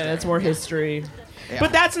 That's more history. Yeah.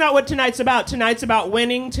 But that's not what tonight's about. Tonight's about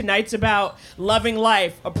winning. Tonight's about loving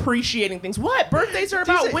life, appreciating things. What? Birthdays are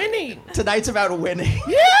about winning. Tonight's about winning.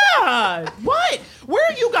 Yeah. What? Where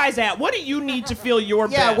are you guys at? What do you need to feel your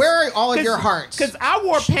best? Yeah, where are all of your hearts? Because I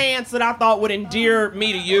wore pants that I thought would endear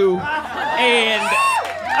me to you. And,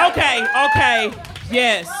 okay,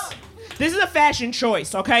 yes. This is a fashion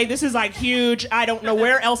choice, okay? This is, like, huge. I don't know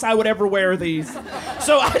where else I would ever wear these.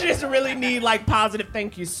 So I just really need, like, positive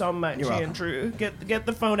thank you so much, Andrew. Get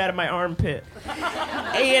the phone out of my armpit.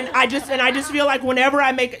 And I just feel like whenever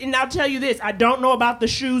I make... And I'll tell you this. I don't know about the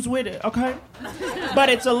shoes with it, okay? But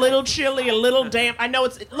it's a little chilly, a little damp. I know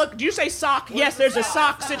it's... Look, do you say sock? Yes, there's a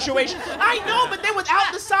sock situation. I know, but then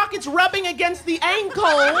without the sock, it's rubbing against the ankle.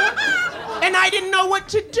 And I didn't know what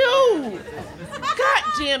to do. God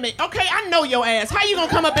damn it. Okay, I know your ass. How you gonna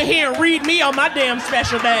come up in here and read me on my damn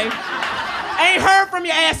special day? Ain't heard from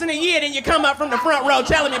your ass in a year, then you come up from the front row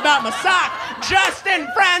telling me about my sock. Justin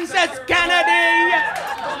Francis Kennedy.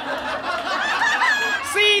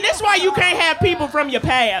 See, that's why you can't have people from your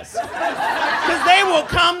past. Because they will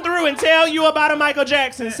come through and tell you about a Michael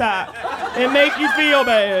Jackson sock and make you feel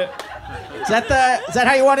bad. Is that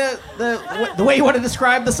how you want to, the way you want to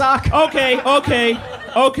describe the sock? Okay,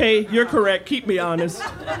 you're correct. Keep me honest.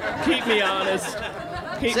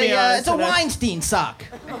 It's a Weinstein sock.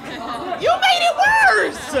 You made it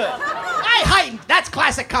worse! I heightened. That's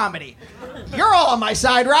classic comedy. You're all on my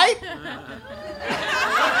side, right?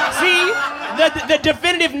 See, the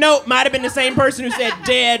definitive note might have been the same person who said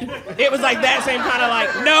dead. It was like that same kind of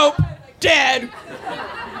like, nope, dead.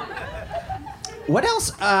 What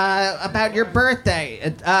else about your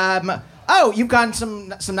birthday? You've gotten some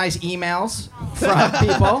nice emails from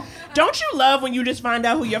people. Don't you love when you just find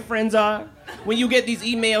out who your friends are? When you get these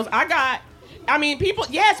emails.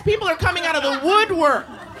 People are coming out of the woodwork.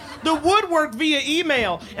 The woodwork via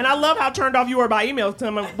email. And I love how turned off you were by email.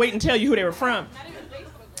 I'm going to wait and tell you who they were from.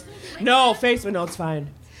 No, Facebook, no, it's fine.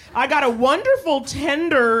 I got a wonderful,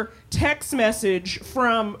 tender text message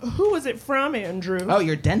from, who was it from, Andrew? Oh,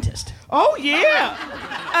 your dentist. Oh, yeah.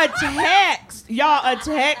 A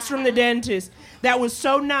text from the dentist that was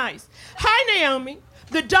so nice. Hi, Naomi.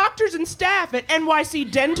 The doctors and staff at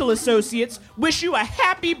NYC Dental Associates wish you a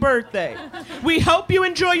happy birthday. We hope you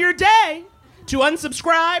enjoy your day. To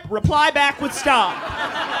unsubscribe, reply back with stop.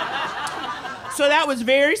 So that was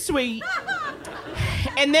very sweet.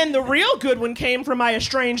 And then the real good one came from my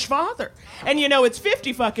estranged father. And you know, it's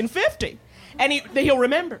 50-50. And he'll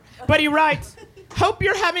remember. But he writes, hope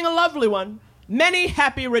you're having a lovely one. Many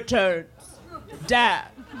happy returns. Dad.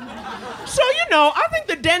 So, I think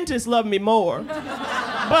the dentists love me more.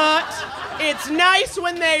 But it's nice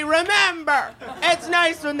when they remember.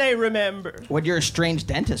 What'd your estranged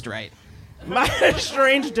dentist write? My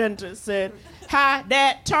estranged dentist said, hi,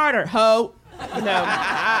 that tartar, ho.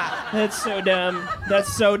 That's so dumb.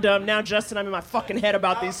 Now, Justin, I'm in my fucking head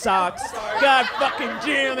about these socks. God fucking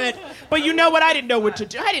damn it. But you know what? I didn't know what to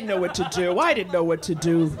do.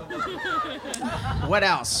 What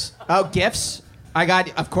else? Oh, gifts. I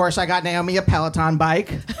got Naomi a Peloton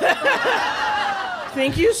bike.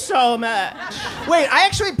 Thank you so much. Wait, I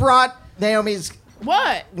actually brought Naomi's...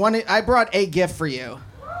 What? I brought a gift for you.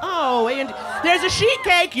 Oh, and there's a sheet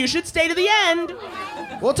cake. You should stay to the end.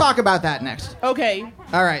 We'll talk about that next. Okay.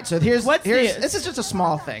 All right, so here's What's this? This is just a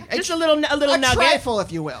small thing. Just a little nugget. Trifle,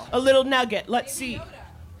 if you will. A little nugget. Let's see.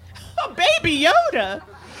 Oh, Baby Yoda.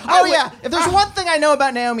 Oh, yeah. If there's one thing I know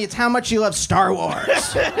about Naomi, it's how much she loves Star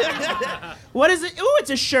Wars. What is it? Ooh, it's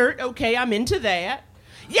a shirt. Okay, I'm into that.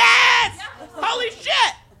 Yes! Holy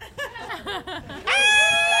shit!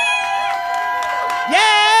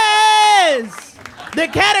 Yes! The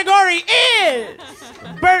category is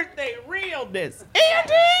birthday realness.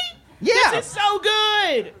 Andy! Yeah. This is so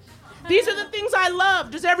good. These are the things I love.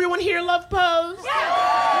 Does everyone here love Pose?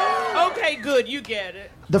 Okay, good. You get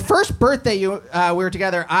it. The first birthday we were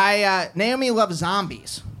together, Naomi loves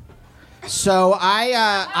zombies. So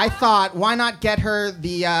I thought, why not get her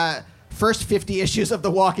the first 50 issues of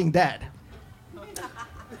The Walking Dead?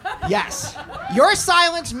 Yes. Your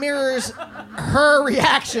silence mirrors her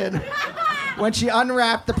reaction when she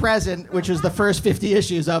unwrapped the present, which was the first 50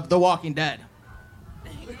 issues of The Walking Dead.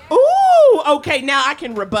 Ooh, okay, now I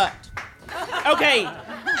can rebut. Okay,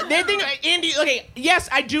 Andy, okay, yes,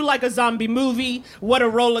 I do like a zombie movie. What a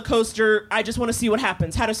roller coaster. I just want to see what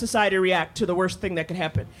happens. How does society react to the worst thing that could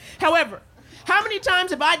happen? However, how many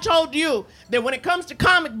times have I told you that when it comes to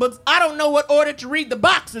comic books, I don't know what order to read the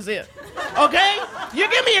boxes in? Okay? You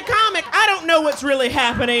give me a comic, I don't know what's really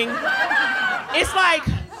happening. It's like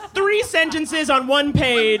 3 sentences on 1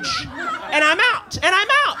 page, and I'm out.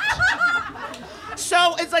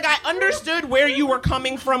 So it's like I understood where you were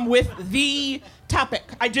coming from with the topic.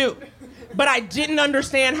 I do. But I didn't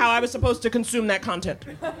understand how I was supposed to consume that content.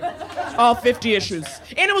 All 50 issues.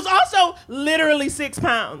 And it was also literally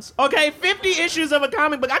 £6. Okay? 50 issues of a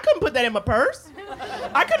comic book. I couldn't put that in my purse.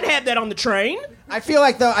 I couldn't have that on the train. I feel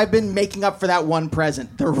like, though, I've been making up for that one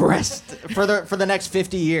present the rest for the next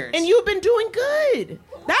 50 years. And you've been doing good.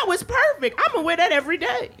 That was perfect. I'm going to wear that every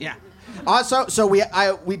day. Yeah. Also, so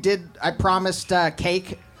I promised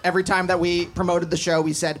cake every time that we promoted the show.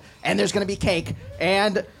 We said, and there's going to be cake.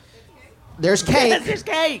 And there's cake. Yes, there's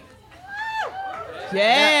cake.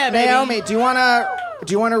 Yeah, baby. Naomi, do you want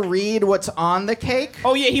to read what's on the cake?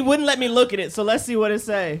 Oh, yeah, he wouldn't let me look at it, so let's see what it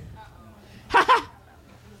say.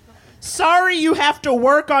 Sorry you have to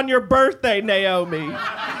work on your birthday, Naomi.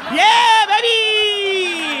 Yeah,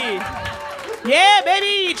 baby! Yeah,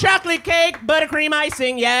 baby! Chocolate cake, buttercream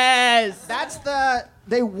icing, yes! There's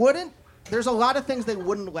a lot of things they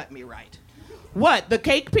wouldn't let me write. What, the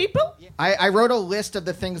cake people? I wrote a list of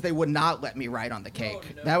the things they would not let me write on the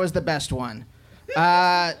cake. That was the best one.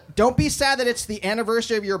 Don't be sad that it's the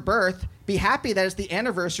anniversary of your birth. Be happy that it's the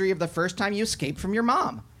anniversary of the first time you escaped from your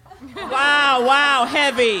mom. Wow,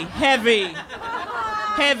 heavy.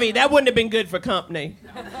 That wouldn't have been good for company.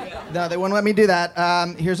 No, they wouldn't let me do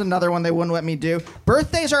that. Here's another one they wouldn't let me do.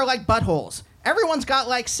 Birthdays are like buttholes. Everyone's got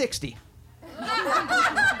like 60.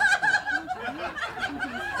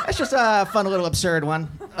 That's just a fun little absurd one.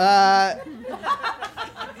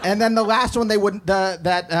 And then the last one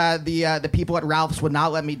the people at Ralph's would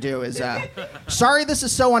not let me do is, sorry this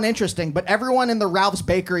is so uninteresting, but everyone in the Ralph's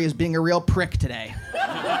bakery is being a real prick today.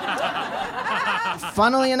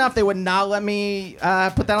 Funnily enough, they would not let me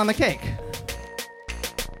put that on the cake.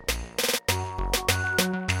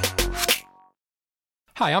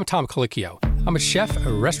 Hi, I'm Tom Colicchio. I'm a chef,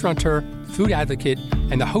 a restaurateur, food advocate,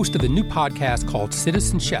 and the host of the new podcast called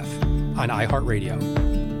Citizen Chef on iHeartRadio.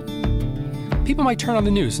 People might turn on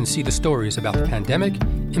the news and see the stories about the pandemic,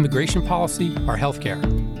 immigration policy, or healthcare.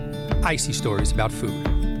 I see stories about food.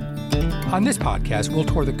 On this podcast, we'll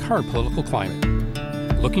tour the current political climate,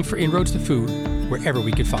 looking for inroads to food wherever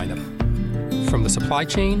we can find them. From the supply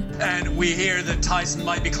chain... And we hear that Tyson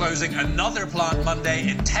might be closing another plant Monday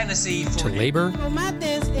in Tennessee for... to labor...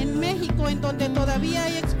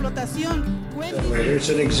 It's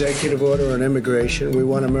an executive order on immigration. We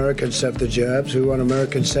want Americans to have the jobs. We want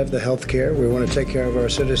Americans to have the health care. We want to take care of our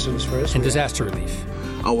citizens first. And disaster relief.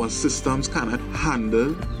 Our systems cannot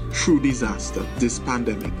handle true disaster, this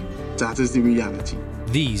pandemic. That is the reality.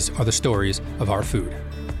 These are the stories of our food.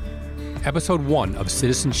 Episode 1 of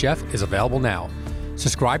Citizen Chef is available now.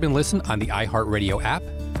 Subscribe and listen on the iHeartRadio app,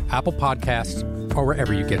 Apple Podcasts, or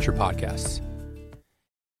wherever you get your podcasts.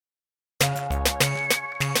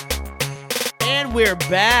 And we're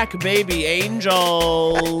back, baby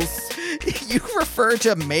angels. You refer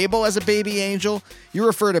to Mabel as a baby angel. You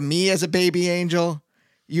refer to me as a baby angel.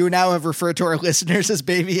 You now have referred to our listeners as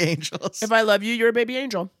baby angels. If I love you, you're a baby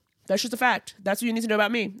angel. That's just a fact. That's what you need to know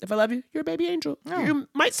about me. If I love you, you're a baby angel. Oh. You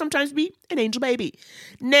might sometimes be an angel baby.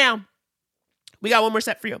 Now, we got one more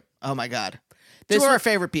set for you. Oh, my God. Two of our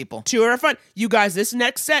favorite people. Two are fun. You guys, this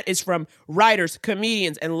next set is from writers,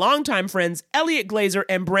 comedians, and longtime friends Elliot Glazer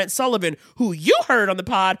and Brent Sullivan, who you heard on the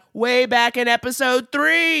pod way back in episode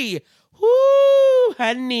 3. Woo,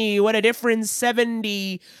 honey, what a difference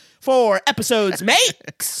 74 episodes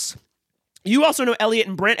makes. You also know Elliot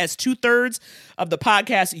and Brent as 2/3 of the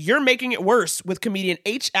podcast You're Making It Worse with comedian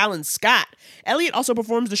H. Alan Scott. Elliot also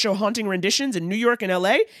performs the show Haunting Renditions in New York and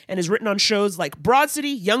LA and has written on shows like Broad City,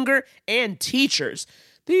 Younger, and Teachers.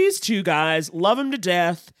 These two guys, love them to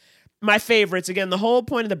death. My favorites. Again, the whole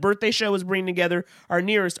point of the birthday show was bringing together our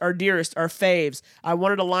nearest, our dearest, our faves. I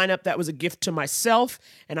wanted a lineup that was a gift to myself,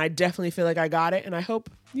 and I definitely feel like I got it, and I hope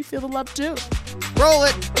you feel the love too. Roll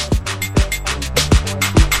it.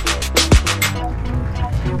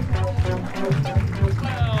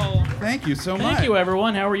 Thank you so much. Thank you,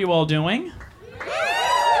 everyone. How are you all doing?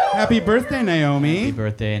 Happy birthday, Naomi. Happy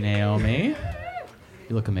birthday, Naomi.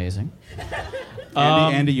 You look amazing.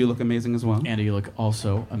 Andy, you look amazing as well. Andy, you look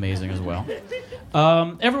also amazing as well.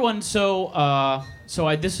 Everyone,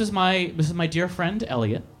 this is my dear friend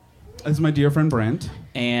Elliot. This is my dear friend Brent.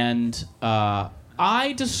 And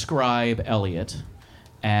I describe Elliot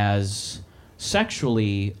as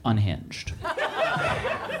sexually unhinged.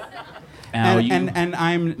 And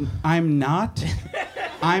I'm not.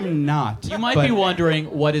 I'm not. You might be wondering,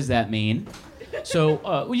 what does that mean? So,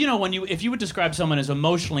 if you would describe someone as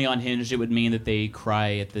emotionally unhinged, it would mean that they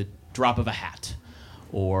cry at the drop of a hat,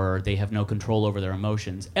 or they have no control over their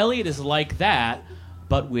emotions. Elliot is like that,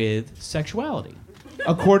 but with sexuality.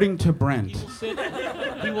 According to Brent.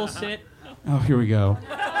 He will sit. Oh, here we go.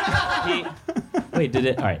 Wait, did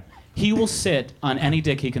it? All right. He will sit on any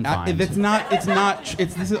dick he can find.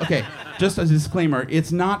 Okay, just as a disclaimer,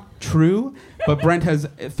 it's not true, but Brent has,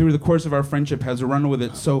 through the course of our friendship, has run with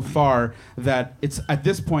it so far that it's, at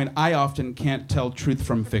this point, I often can't tell truth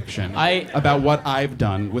from fiction about what I've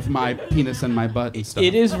done with my penis and my butt and stuff.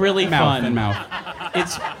 It is really fun. And mouth.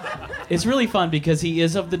 It's really fun because he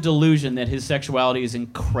is of the delusion that his sexuality is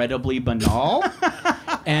incredibly banal.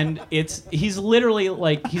 And he's literally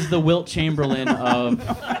like, he's the Wilt Chamberlain of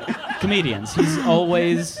comedians. He's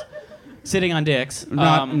always sitting on dicks.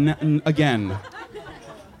 Again.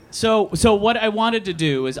 So what I wanted to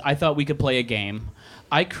do is I thought we could play a game.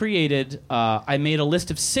 I made a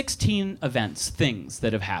list of 16 events, things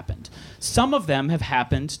that have happened. Some of them have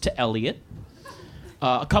happened to Elliot.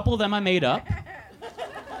 A couple of them I made up.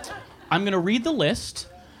 I'm going to read the list.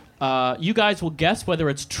 You guys will guess whether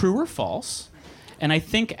it's true or false. And I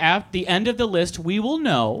think at the end of the list, we will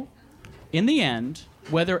know, in the end,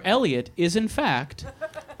 whether Elliot is, in fact,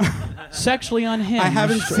 sexually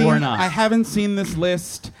unhinged or not. I haven't seen this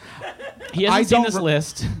list. He hasn't seen this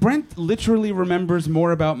list. Brent literally remembers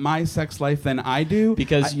more about my sex life than I do.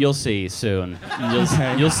 Because you'll see soon.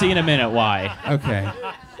 You'll see in a minute why. Okay.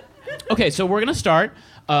 Okay, so we're going to start.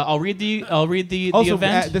 I'll read the also,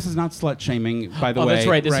 event. This is not slut shaming, by the way. Oh, that's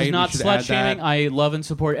right. This is We not should slut add shaming. that. I love and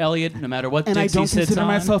support Elliot, no matter what And I dicks he don't sits consider on.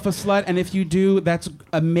 myself a slut, and if you do, that's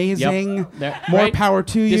amazing. More Right? power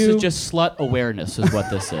to you. This is just slut awareness, is what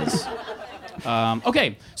this is.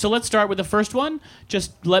 Okay, so let's start with the first one.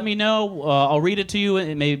 Just let me know. I'll read it to you,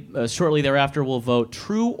 and shortly thereafter we'll vote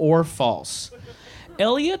true or false.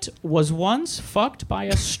 Elliot was once fucked by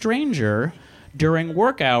a stranger during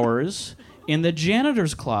work hours in the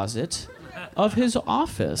janitor's closet of his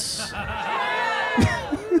office.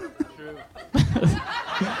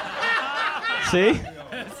 See?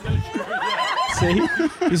 See?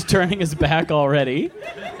 He's turning his back already.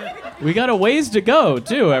 We got a ways to go,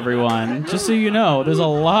 too, everyone. Just so you know,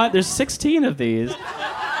 there's 16 of these. Do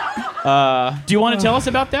you want to tell us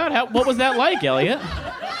about that? What was that like, Elliot?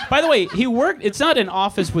 By the way, it's not an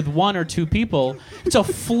office with one or two people. It's a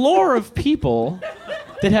floor of people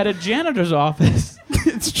that had a janitor's office.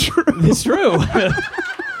 It's true. It's true.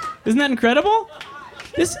 Isn't that incredible?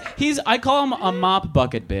 I call him a mop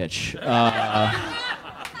bucket bitch. I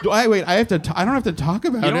don't have to talk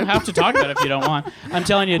about it. You don't have to talk about it if you don't want. I'm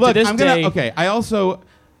telling you, Look, to this day. Okay, I also,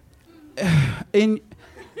 in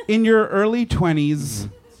your early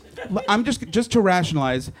 20s, I'm just to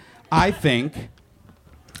rationalize, I think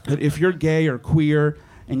that if you're gay or queer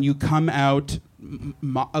and you come out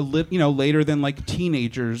later than like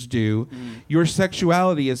teenagers do, your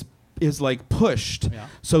sexuality is like pushed. Yeah.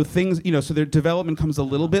 So things, so their development comes a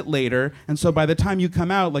little bit later. And so by the time you come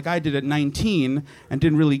out, like I did at 19 and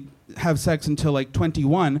didn't really have sex until like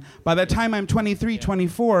 21, by the time I'm 23,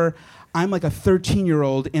 24, I'm like a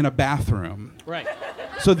 13-year-old in a bathroom. Right.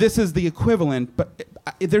 So this is the equivalent, but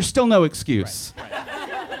there's still no excuse. Right.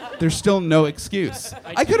 There's still no excuse.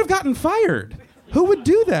 I could have gotten fired. Who would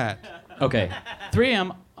do that? Okay. 3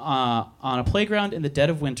 a.m., on a playground in the dead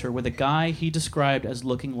of winter with a guy he described as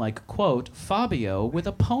looking like, quote, Fabio with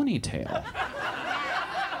a ponytail.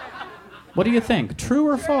 What do you think? True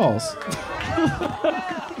or false?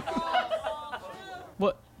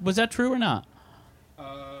 What was that true or not?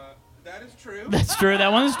 That is true. That's true.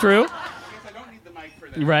 That one's true. I guess I don't need the mic for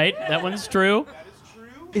that. Right. That one's true.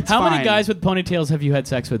 It's How fine. many guys with ponytails have you had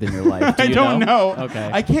sex with in your life? Do I you don't know. Okay.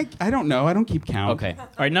 I don't know. I don't keep count. Okay. All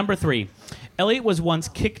right, number 3. Elliot was once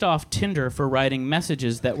kicked off Tinder for writing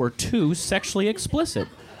messages that were too sexually explicit.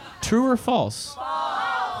 True or false?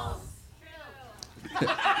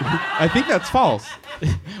 I think that's false.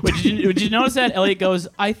 Would you notice that Elliot goes,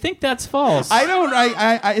 I think that's false. I don't.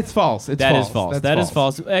 I it's false. It's That false. is false. That's That is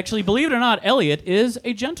false. Actually, believe it or not, Elliot is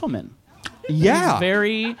a gentleman. Yeah.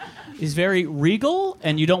 He's very regal,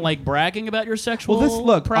 and you don't like bragging about your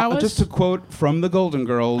sexual prowess. Just to quote from the Golden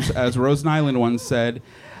Girls, as Rose Nyland once said,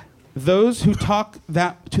 those who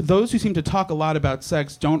seem to talk a lot about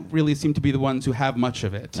sex don't really seem to be the ones who have much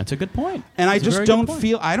of it. That's a good point. And That's I a just very don't good point.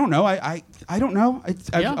 feel. I don't know. I don't know.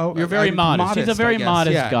 You're very I'm modest. He's a very I guess.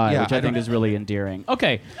 modest Yeah, guy, yeah, which I think is really endearing.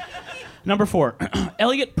 Okay. Number 4.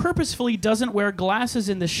 Elliot purposefully doesn't wear glasses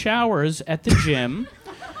in the showers at the gym,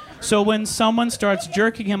 so when someone starts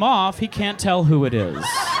jerking him off, he can't tell who it is.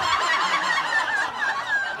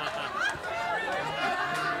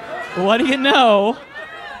 What do you know?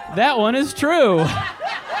 That one is true.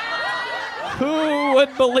 Who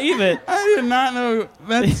would believe it? I did not know.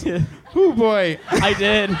 That's. Oh boy. I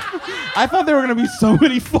did. I thought there were going to be so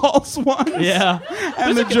many false ones. Yeah.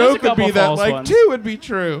 And There's the a joke would couple be that false like ones. 2 would be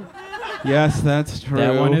true. Yes, that's true.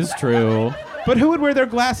 That one is true. But who would wear their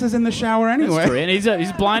glasses in the shower anyway? That's true. And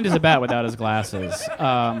he's blind as a bat without his glasses.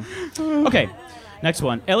 Okay. Next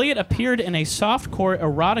one. Elliot appeared in a softcore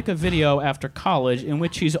erotica video after college in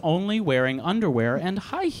which he's only wearing underwear and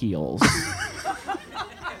high heels.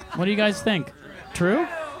 What do you guys think? True?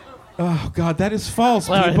 Oh God, that is false,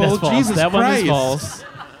 Well, people. that's false. Jesus That Christ. one is false.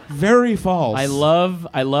 Very false. I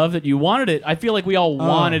love that you wanted it. I feel like we all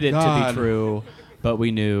wanted it to God. be true, but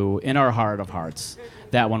we knew in our heart of hearts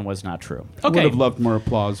that one was not true. I would Okay. have loved more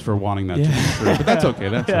applause for wanting that to be true, but that's okay.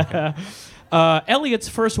 That's okay. Elliot's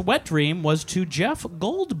first wet dream was to Jeff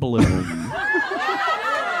Goldblum.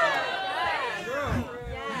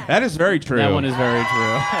 That is very true. That one is very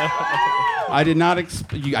true. I did not.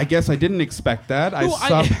 I guess I didn't expect that. I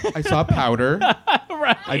saw Powder.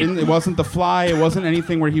 Right. It wasn't The Fly. It wasn't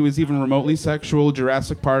anything where he was even remotely sexual.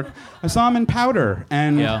 Jurassic Park. I saw him in Powder,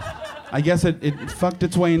 and I guess it fucked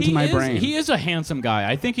its way into my brain. He is a handsome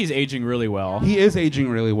guy. I think he's aging really well. He is aging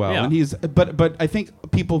really well, Yeah. and he's. But I think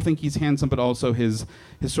people think he's handsome, but also his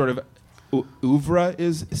sort of oeuvre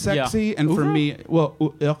is sexy, Yeah. and for Oeuvre? me, well,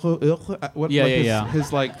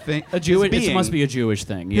 his like thing. A Jewish. his It being. must be a Jewish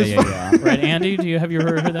thing. His- Yeah. Right, Andy? Have you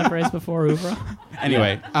heard that phrase before, oeuvre?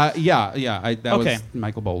 Anyway, that Okay. was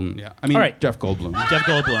Michael Bolton. Yeah, I mean All right. Jeff Goldblum. Jeff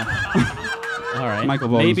Goldblum. All right. Michael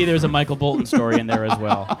Bolton's- Maybe there's a Michael Bolton story in there as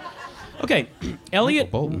well. Okay.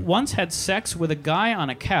 Elliot once had sex with a guy on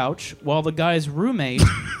a couch while the guy's roommate,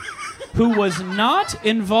 who was not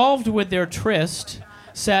involved with their tryst,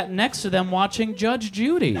 sat next to them watching Judge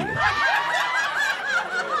Judy.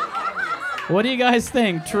 What do you guys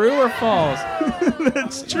think? True or false?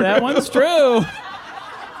 That's true. That one's true.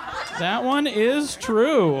 That one is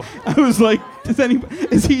true. I was like,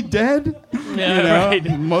 is he dead? Yeah, right.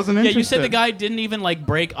 Wasn't Yeah, interested. you said the guy didn't even like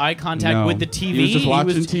break eye contact No. with the TV. He was just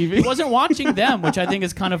watching TV. He wasn't watching them, which I think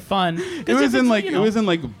is kind of fun. It was in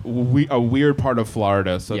like a weird part of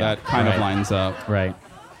Florida, so Yeah, that kind of right. lines up. Right.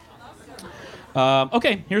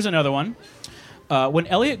 Okay, here's another one. When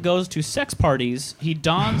Elliot goes to sex parties, he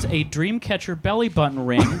dons a Dreamcatcher belly button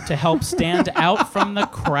ring to help stand out from the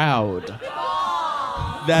crowd.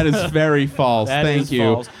 That is very false. That Thank is you.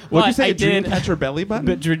 false. What'd you But say? I did- Dreamcatcher belly button?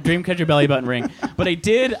 But Dreamcatcher belly button ring. But I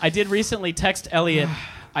did recently text Elliot.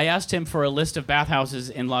 I asked him for a list of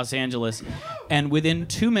bathhouses in Los Angeles, and within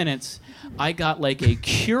 2 minutes, I got like a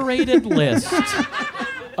curated list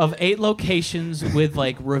of 8 locations with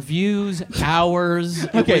like reviews, hours.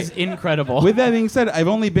 It was incredible. With that being said, I've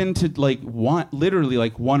only been to literally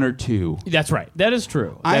one or two. That's right. That is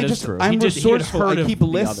true. That is true. I'm He had resourceful. heard I of keep the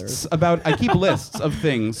lists others. I keep lists of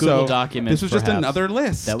things. Google so documents. This was just perhaps. another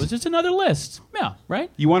list. That was just another list. Yeah. Right.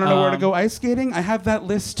 You want to know where to go ice skating? I have that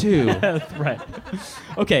list too. Right.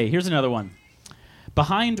 Okay, here's another one.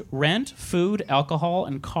 Behind rent, food, alcohol,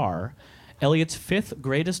 and car, Elliot's 5th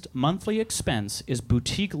greatest monthly expense is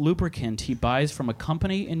boutique lubricant he buys from a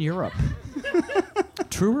company in Europe.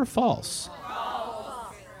 True or false?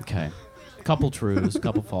 Okay. Couple trues,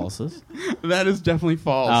 couple falses. That is definitely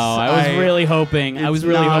false. Oh, I was really hoping. I was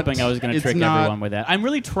going to it's trick not- everyone with that. I'm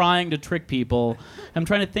really trying to trick people. I'm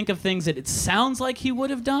trying to think of things that it sounds like he would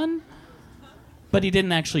have done, but he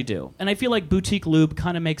didn't actually do. And I feel like boutique lube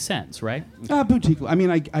kind of makes sense, right? Boutique. I mean,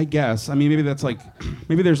 I guess. I mean, maybe that's like,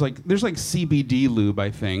 maybe there's like CBD lube.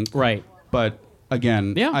 I think. Right. But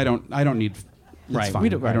again, I don't need. It's Right.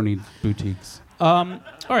 fine. I don't need boutiques. All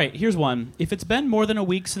right, here's one. If it's been more than a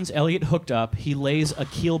week since Elliot hooked up, he lays a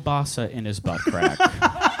kielbasa in his butt crack.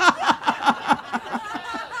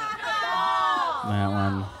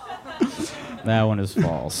 That one is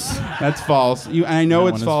false. That's false. I know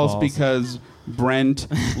That it's one is false because Brent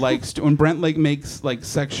likes to, when Brent like makes like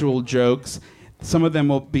sexual jokes, some of them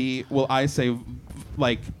will I say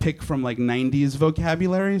like pick from like 90s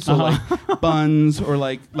vocabulary, so like buns or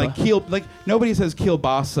like nobody says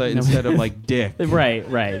kielbasa instead of like dick. Right.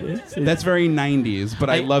 That's very 90s, but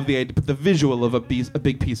I love the idea, the visual of a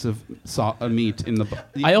big piece of meat in the butt.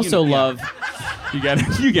 I also love. You get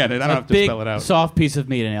it. You get it. I don't have to spell it out. Soft piece of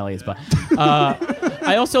meat in Elliot's butt.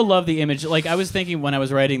 I also love the image. Like I was thinking when I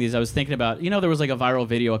was writing these, I was thinking about, there was like a viral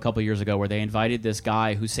video a couple years ago where they invited this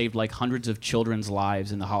guy who saved like hundreds of children's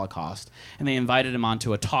lives in the Holocaust, and they invited him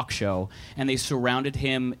onto a talk show, and they surrounded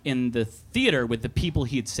him in the theater with the people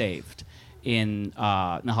he had saved in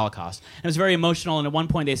the Holocaust. And it was very emotional, and at one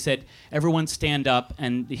point they said, everyone stand up,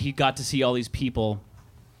 and he got to see all these people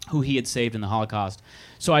who he had saved in the Holocaust.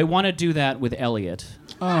 So I want to do that with Elliot.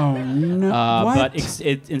 Oh, no. What?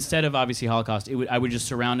 But instead of obviously Holocaust, I would just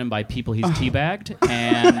surround him by people he's teabagged,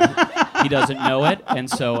 and he doesn't know it. And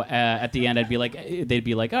so at the end, they'd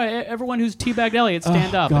be like, oh, everyone who's teabagged Elliot,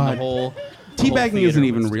 stand up. God. And the whole teabagging isn't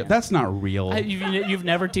even real. That's not real. You've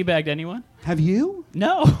never teabagged anyone? Have you?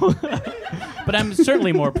 No. But I'm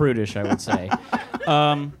certainly more prudish, I would say.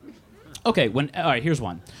 Okay, all right, here's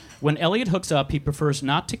one. When Elliot hooks up, he prefers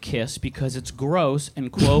not to kiss because it's gross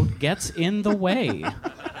and, quote, gets in the way.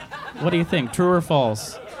 What do you think? True or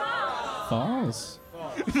false? False.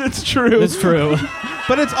 That's true. It's true.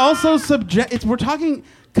 But it's also we're talking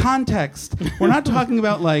context. We're not talking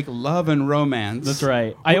about like love and romance. That's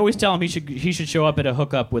right. I always tell him he should show up at a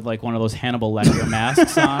hookup with like one of those Hannibal Lecter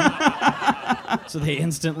masks on, so they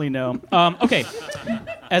instantly know. Okay.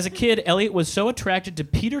 As a kid, Elliot was so attracted to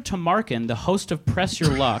Peter Tamarkin, the host of Press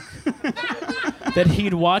Your Luck, that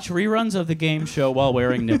he'd watch reruns of the game show while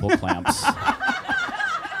wearing nipple clamps.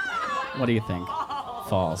 What do you think?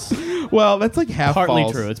 False. Well, that's like half partly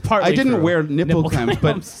false. True. It's partly I didn't true. wear nipple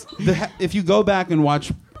clamps, but if you go back and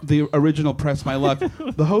watch the original Press My Luck,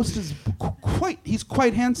 the host is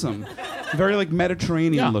quite handsome. Very like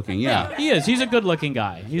Mediterranean looking. Yeah. He is. He's a good-looking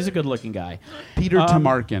guy. Peter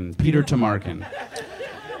Tamarkin. Peter Tamarkin.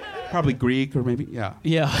 Probably Greek or maybe, yeah.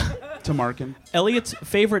 Tamarkin. Elliot's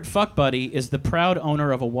favorite fuck buddy is the proud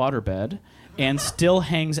owner of a waterbed and still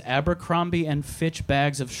hangs Abercrombie and Fitch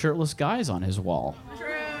bags of shirtless guys on his wall.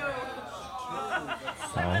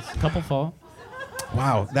 False. Couple fall.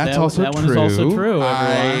 Wow, that's also that true. That one is also true,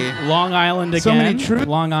 everyone. Long Island again. So many truths.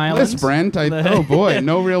 Long Island. Yes, Brent. Oh boy,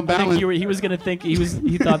 no real balance. I think he was going to think he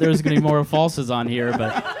thought there was going to be more falses on here,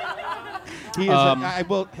 but he is. I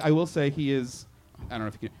will say he is. I don't know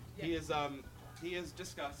if you can. He is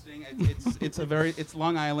disgusting. It's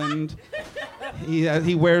Long Island.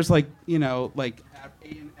 He wears like like A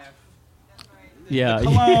and F. Yeah, the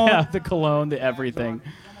cologne. the cologne, the everything.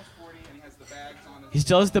 He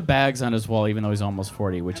still has the bags on his wall, even though he's almost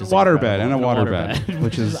 40, which is waterbed incredible. and a waterbed,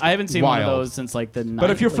 which is I haven't seen wild. one of those since like the. But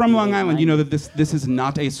if you're from Long Island, you know that this is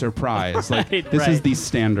not a surprise. Like this is the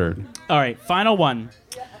standard. All right, final one.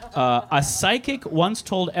 A psychic once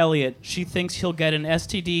told Elliot she thinks he'll get an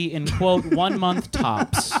STD in, quote, 1 month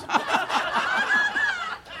tops.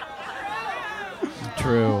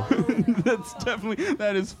 True.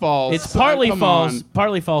 That is false. It's partly false. On.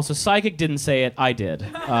 Partly false. A psychic didn't say it. I did.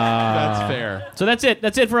 That's fair. So that's it.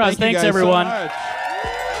 That's it for us. Thanks, everyone. So much.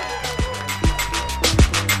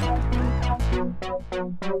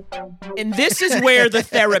 And this is where the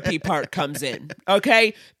therapy part comes in,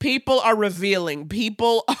 okay? People are revealing.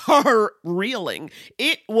 People are reeling.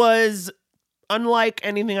 It was unlike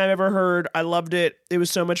anything I've ever heard. I loved it. It was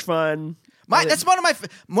so much fun. That's one of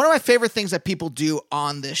my favorite things that people do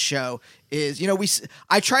on this show is,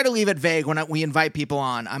 I try to leave it vague when we invite people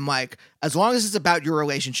on. I'm like, as long as it's about your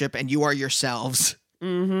relationship and you are yourselves,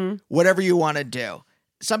 whatever you want to do.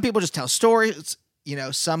 Some people just tell stories,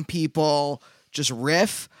 some people just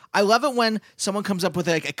riff. I love it when someone comes up with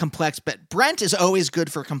like a complex bit. Brent is always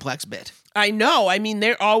good for a complex bit. I know. I mean,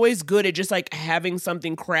 they're always good at just like having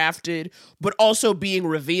something crafted, but also being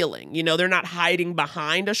revealing. They're not hiding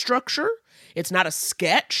behind a structure. It's not a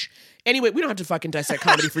sketch. Anyway, we don't have to fucking dissect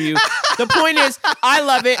comedy for you. The point is, I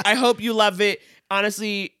love it. I hope you love it.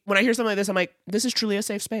 Honestly, when I hear something like this, I'm like, this is truly a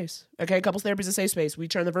safe space. Okay, couples therapy is a safe space. We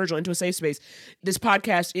turn the Virgil into a safe space. This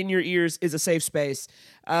podcast in your ears is a safe space.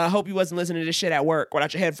 Hope you wasn't listening to this shit at work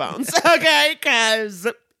without your headphones. Okay, because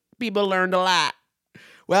people learned a lot.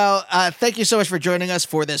 Well, thank you so much for joining us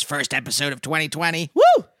for this first episode of 2020.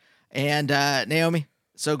 Woo! And Naomi,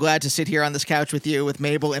 so glad to sit here on this couch with you, with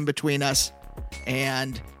Mabel in between us,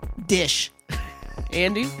 and Dish.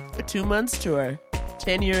 Andy, 2 months to our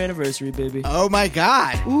 10-year anniversary, baby. Oh my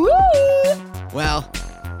God. Woo! Well,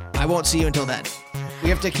 I won't see you until then. We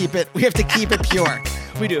have to keep it pure.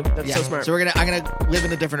 We do. That's so smart. So I'm gonna live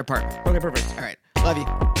in a different apartment. Okay, perfect. All right. Love you.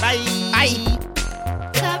 Bye. Bye.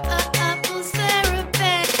 Couples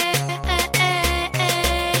therapy.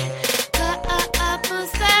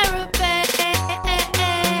 Couples therapy.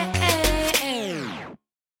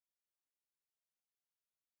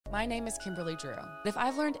 My name is Kimberly Drew. If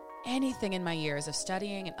I've learned anything in my years of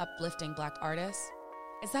studying and uplifting Black artists,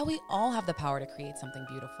 it's that we all have the power to create something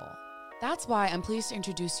beautiful. That's why I'm pleased to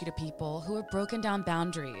introduce you to people who have broken down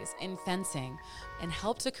boundaries in fencing and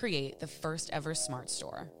helped to create the first ever smart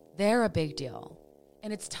store. They're a big deal,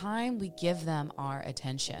 and it's time we give them our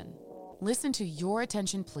attention. Listen to Your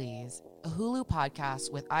Attention Please, a Hulu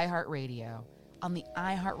podcast with iHeartRadio on the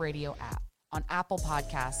iHeartRadio app, on Apple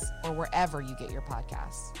Podcasts, or wherever you get your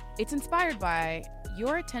podcasts. It's inspired by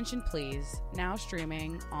Your Attention Please, now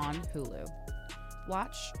streaming on Hulu.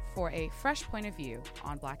 Watch for a fresh point of view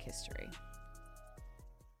on Black history.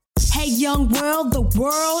 Hey, young world, the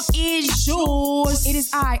world is yours. It is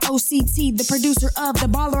I, OCT, the producer of the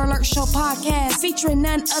Baller Alert Show podcast, featuring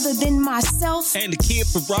none other than myself and the kid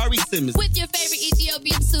Ferrari Simmons. With your favorite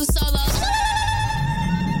Ethiopian Sue Solo.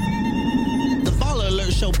 The Baller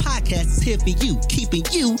Alert Show podcast is here for you, keeping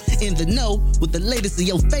you in the know with the latest of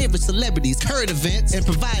your favorite celebrities, current events, and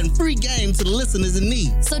providing free game to the listeners in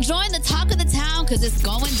need. So join the talk of the town, because it's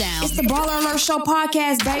going down. It's the Baller Alert Show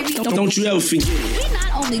podcast, baby. Don't you ever forget it. We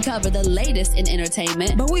not only cover the latest in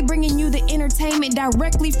entertainment, but we bringing you the entertainment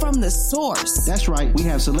directly from the source. That's right. We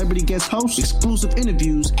have celebrity guest hosts, exclusive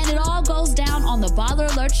interviews, and it all goes down on the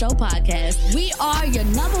Baller Alert Show podcast. We are your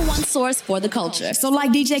number one source for the culture. So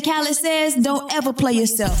like DJ Khaled says, don't ever play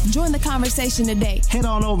yourself. Join the conversation today. Head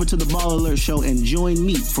on over to the Baller Alert Show and join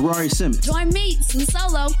me, Ferrari Simmons. Join me, Sue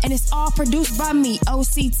Solo. And it's all produced by me,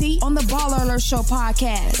 OCT, on the Baller Alert Show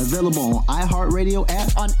podcast. Available on iHeartRadio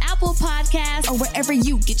app, on Apple Podcasts, or wherever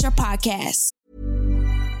you get your podcasts.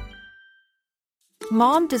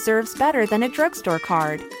 Mom deserves better than a drugstore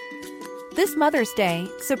card. This Mother's Day,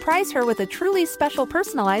 surprise her with a truly special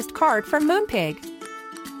personalized card from Moonpig.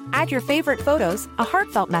 Add your favorite photos, a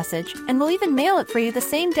heartfelt message, and we'll even mail it for you the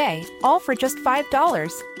same day, all for just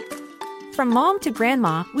 $5. From mom to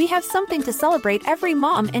grandma, we have something to celebrate every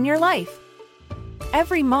mom in your life.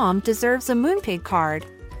 Every mom deserves a Moonpig card.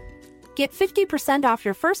 Get 50% off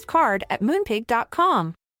your first card at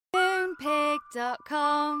Moonpig.com.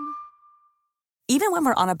 Moonpig.com. Even when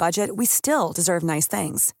we're on a budget, we still deserve nice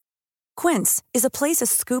things. Quince is a place to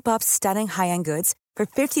scoop up stunning high-end goods for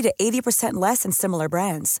 50 to 80% less than similar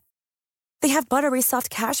brands. They have buttery soft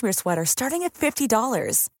cashmere sweaters starting at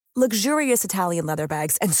 $50, luxurious Italian leather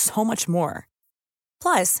bags, and so much more.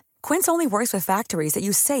 Plus, Quince only works with factories that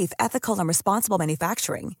use safe, ethical, and responsible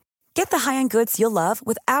manufacturing. Get the high-end goods you'll love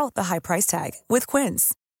without the high price tag with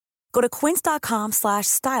Quince. Go to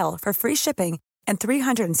quince.com/style for free shipping and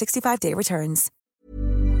 365-day returns.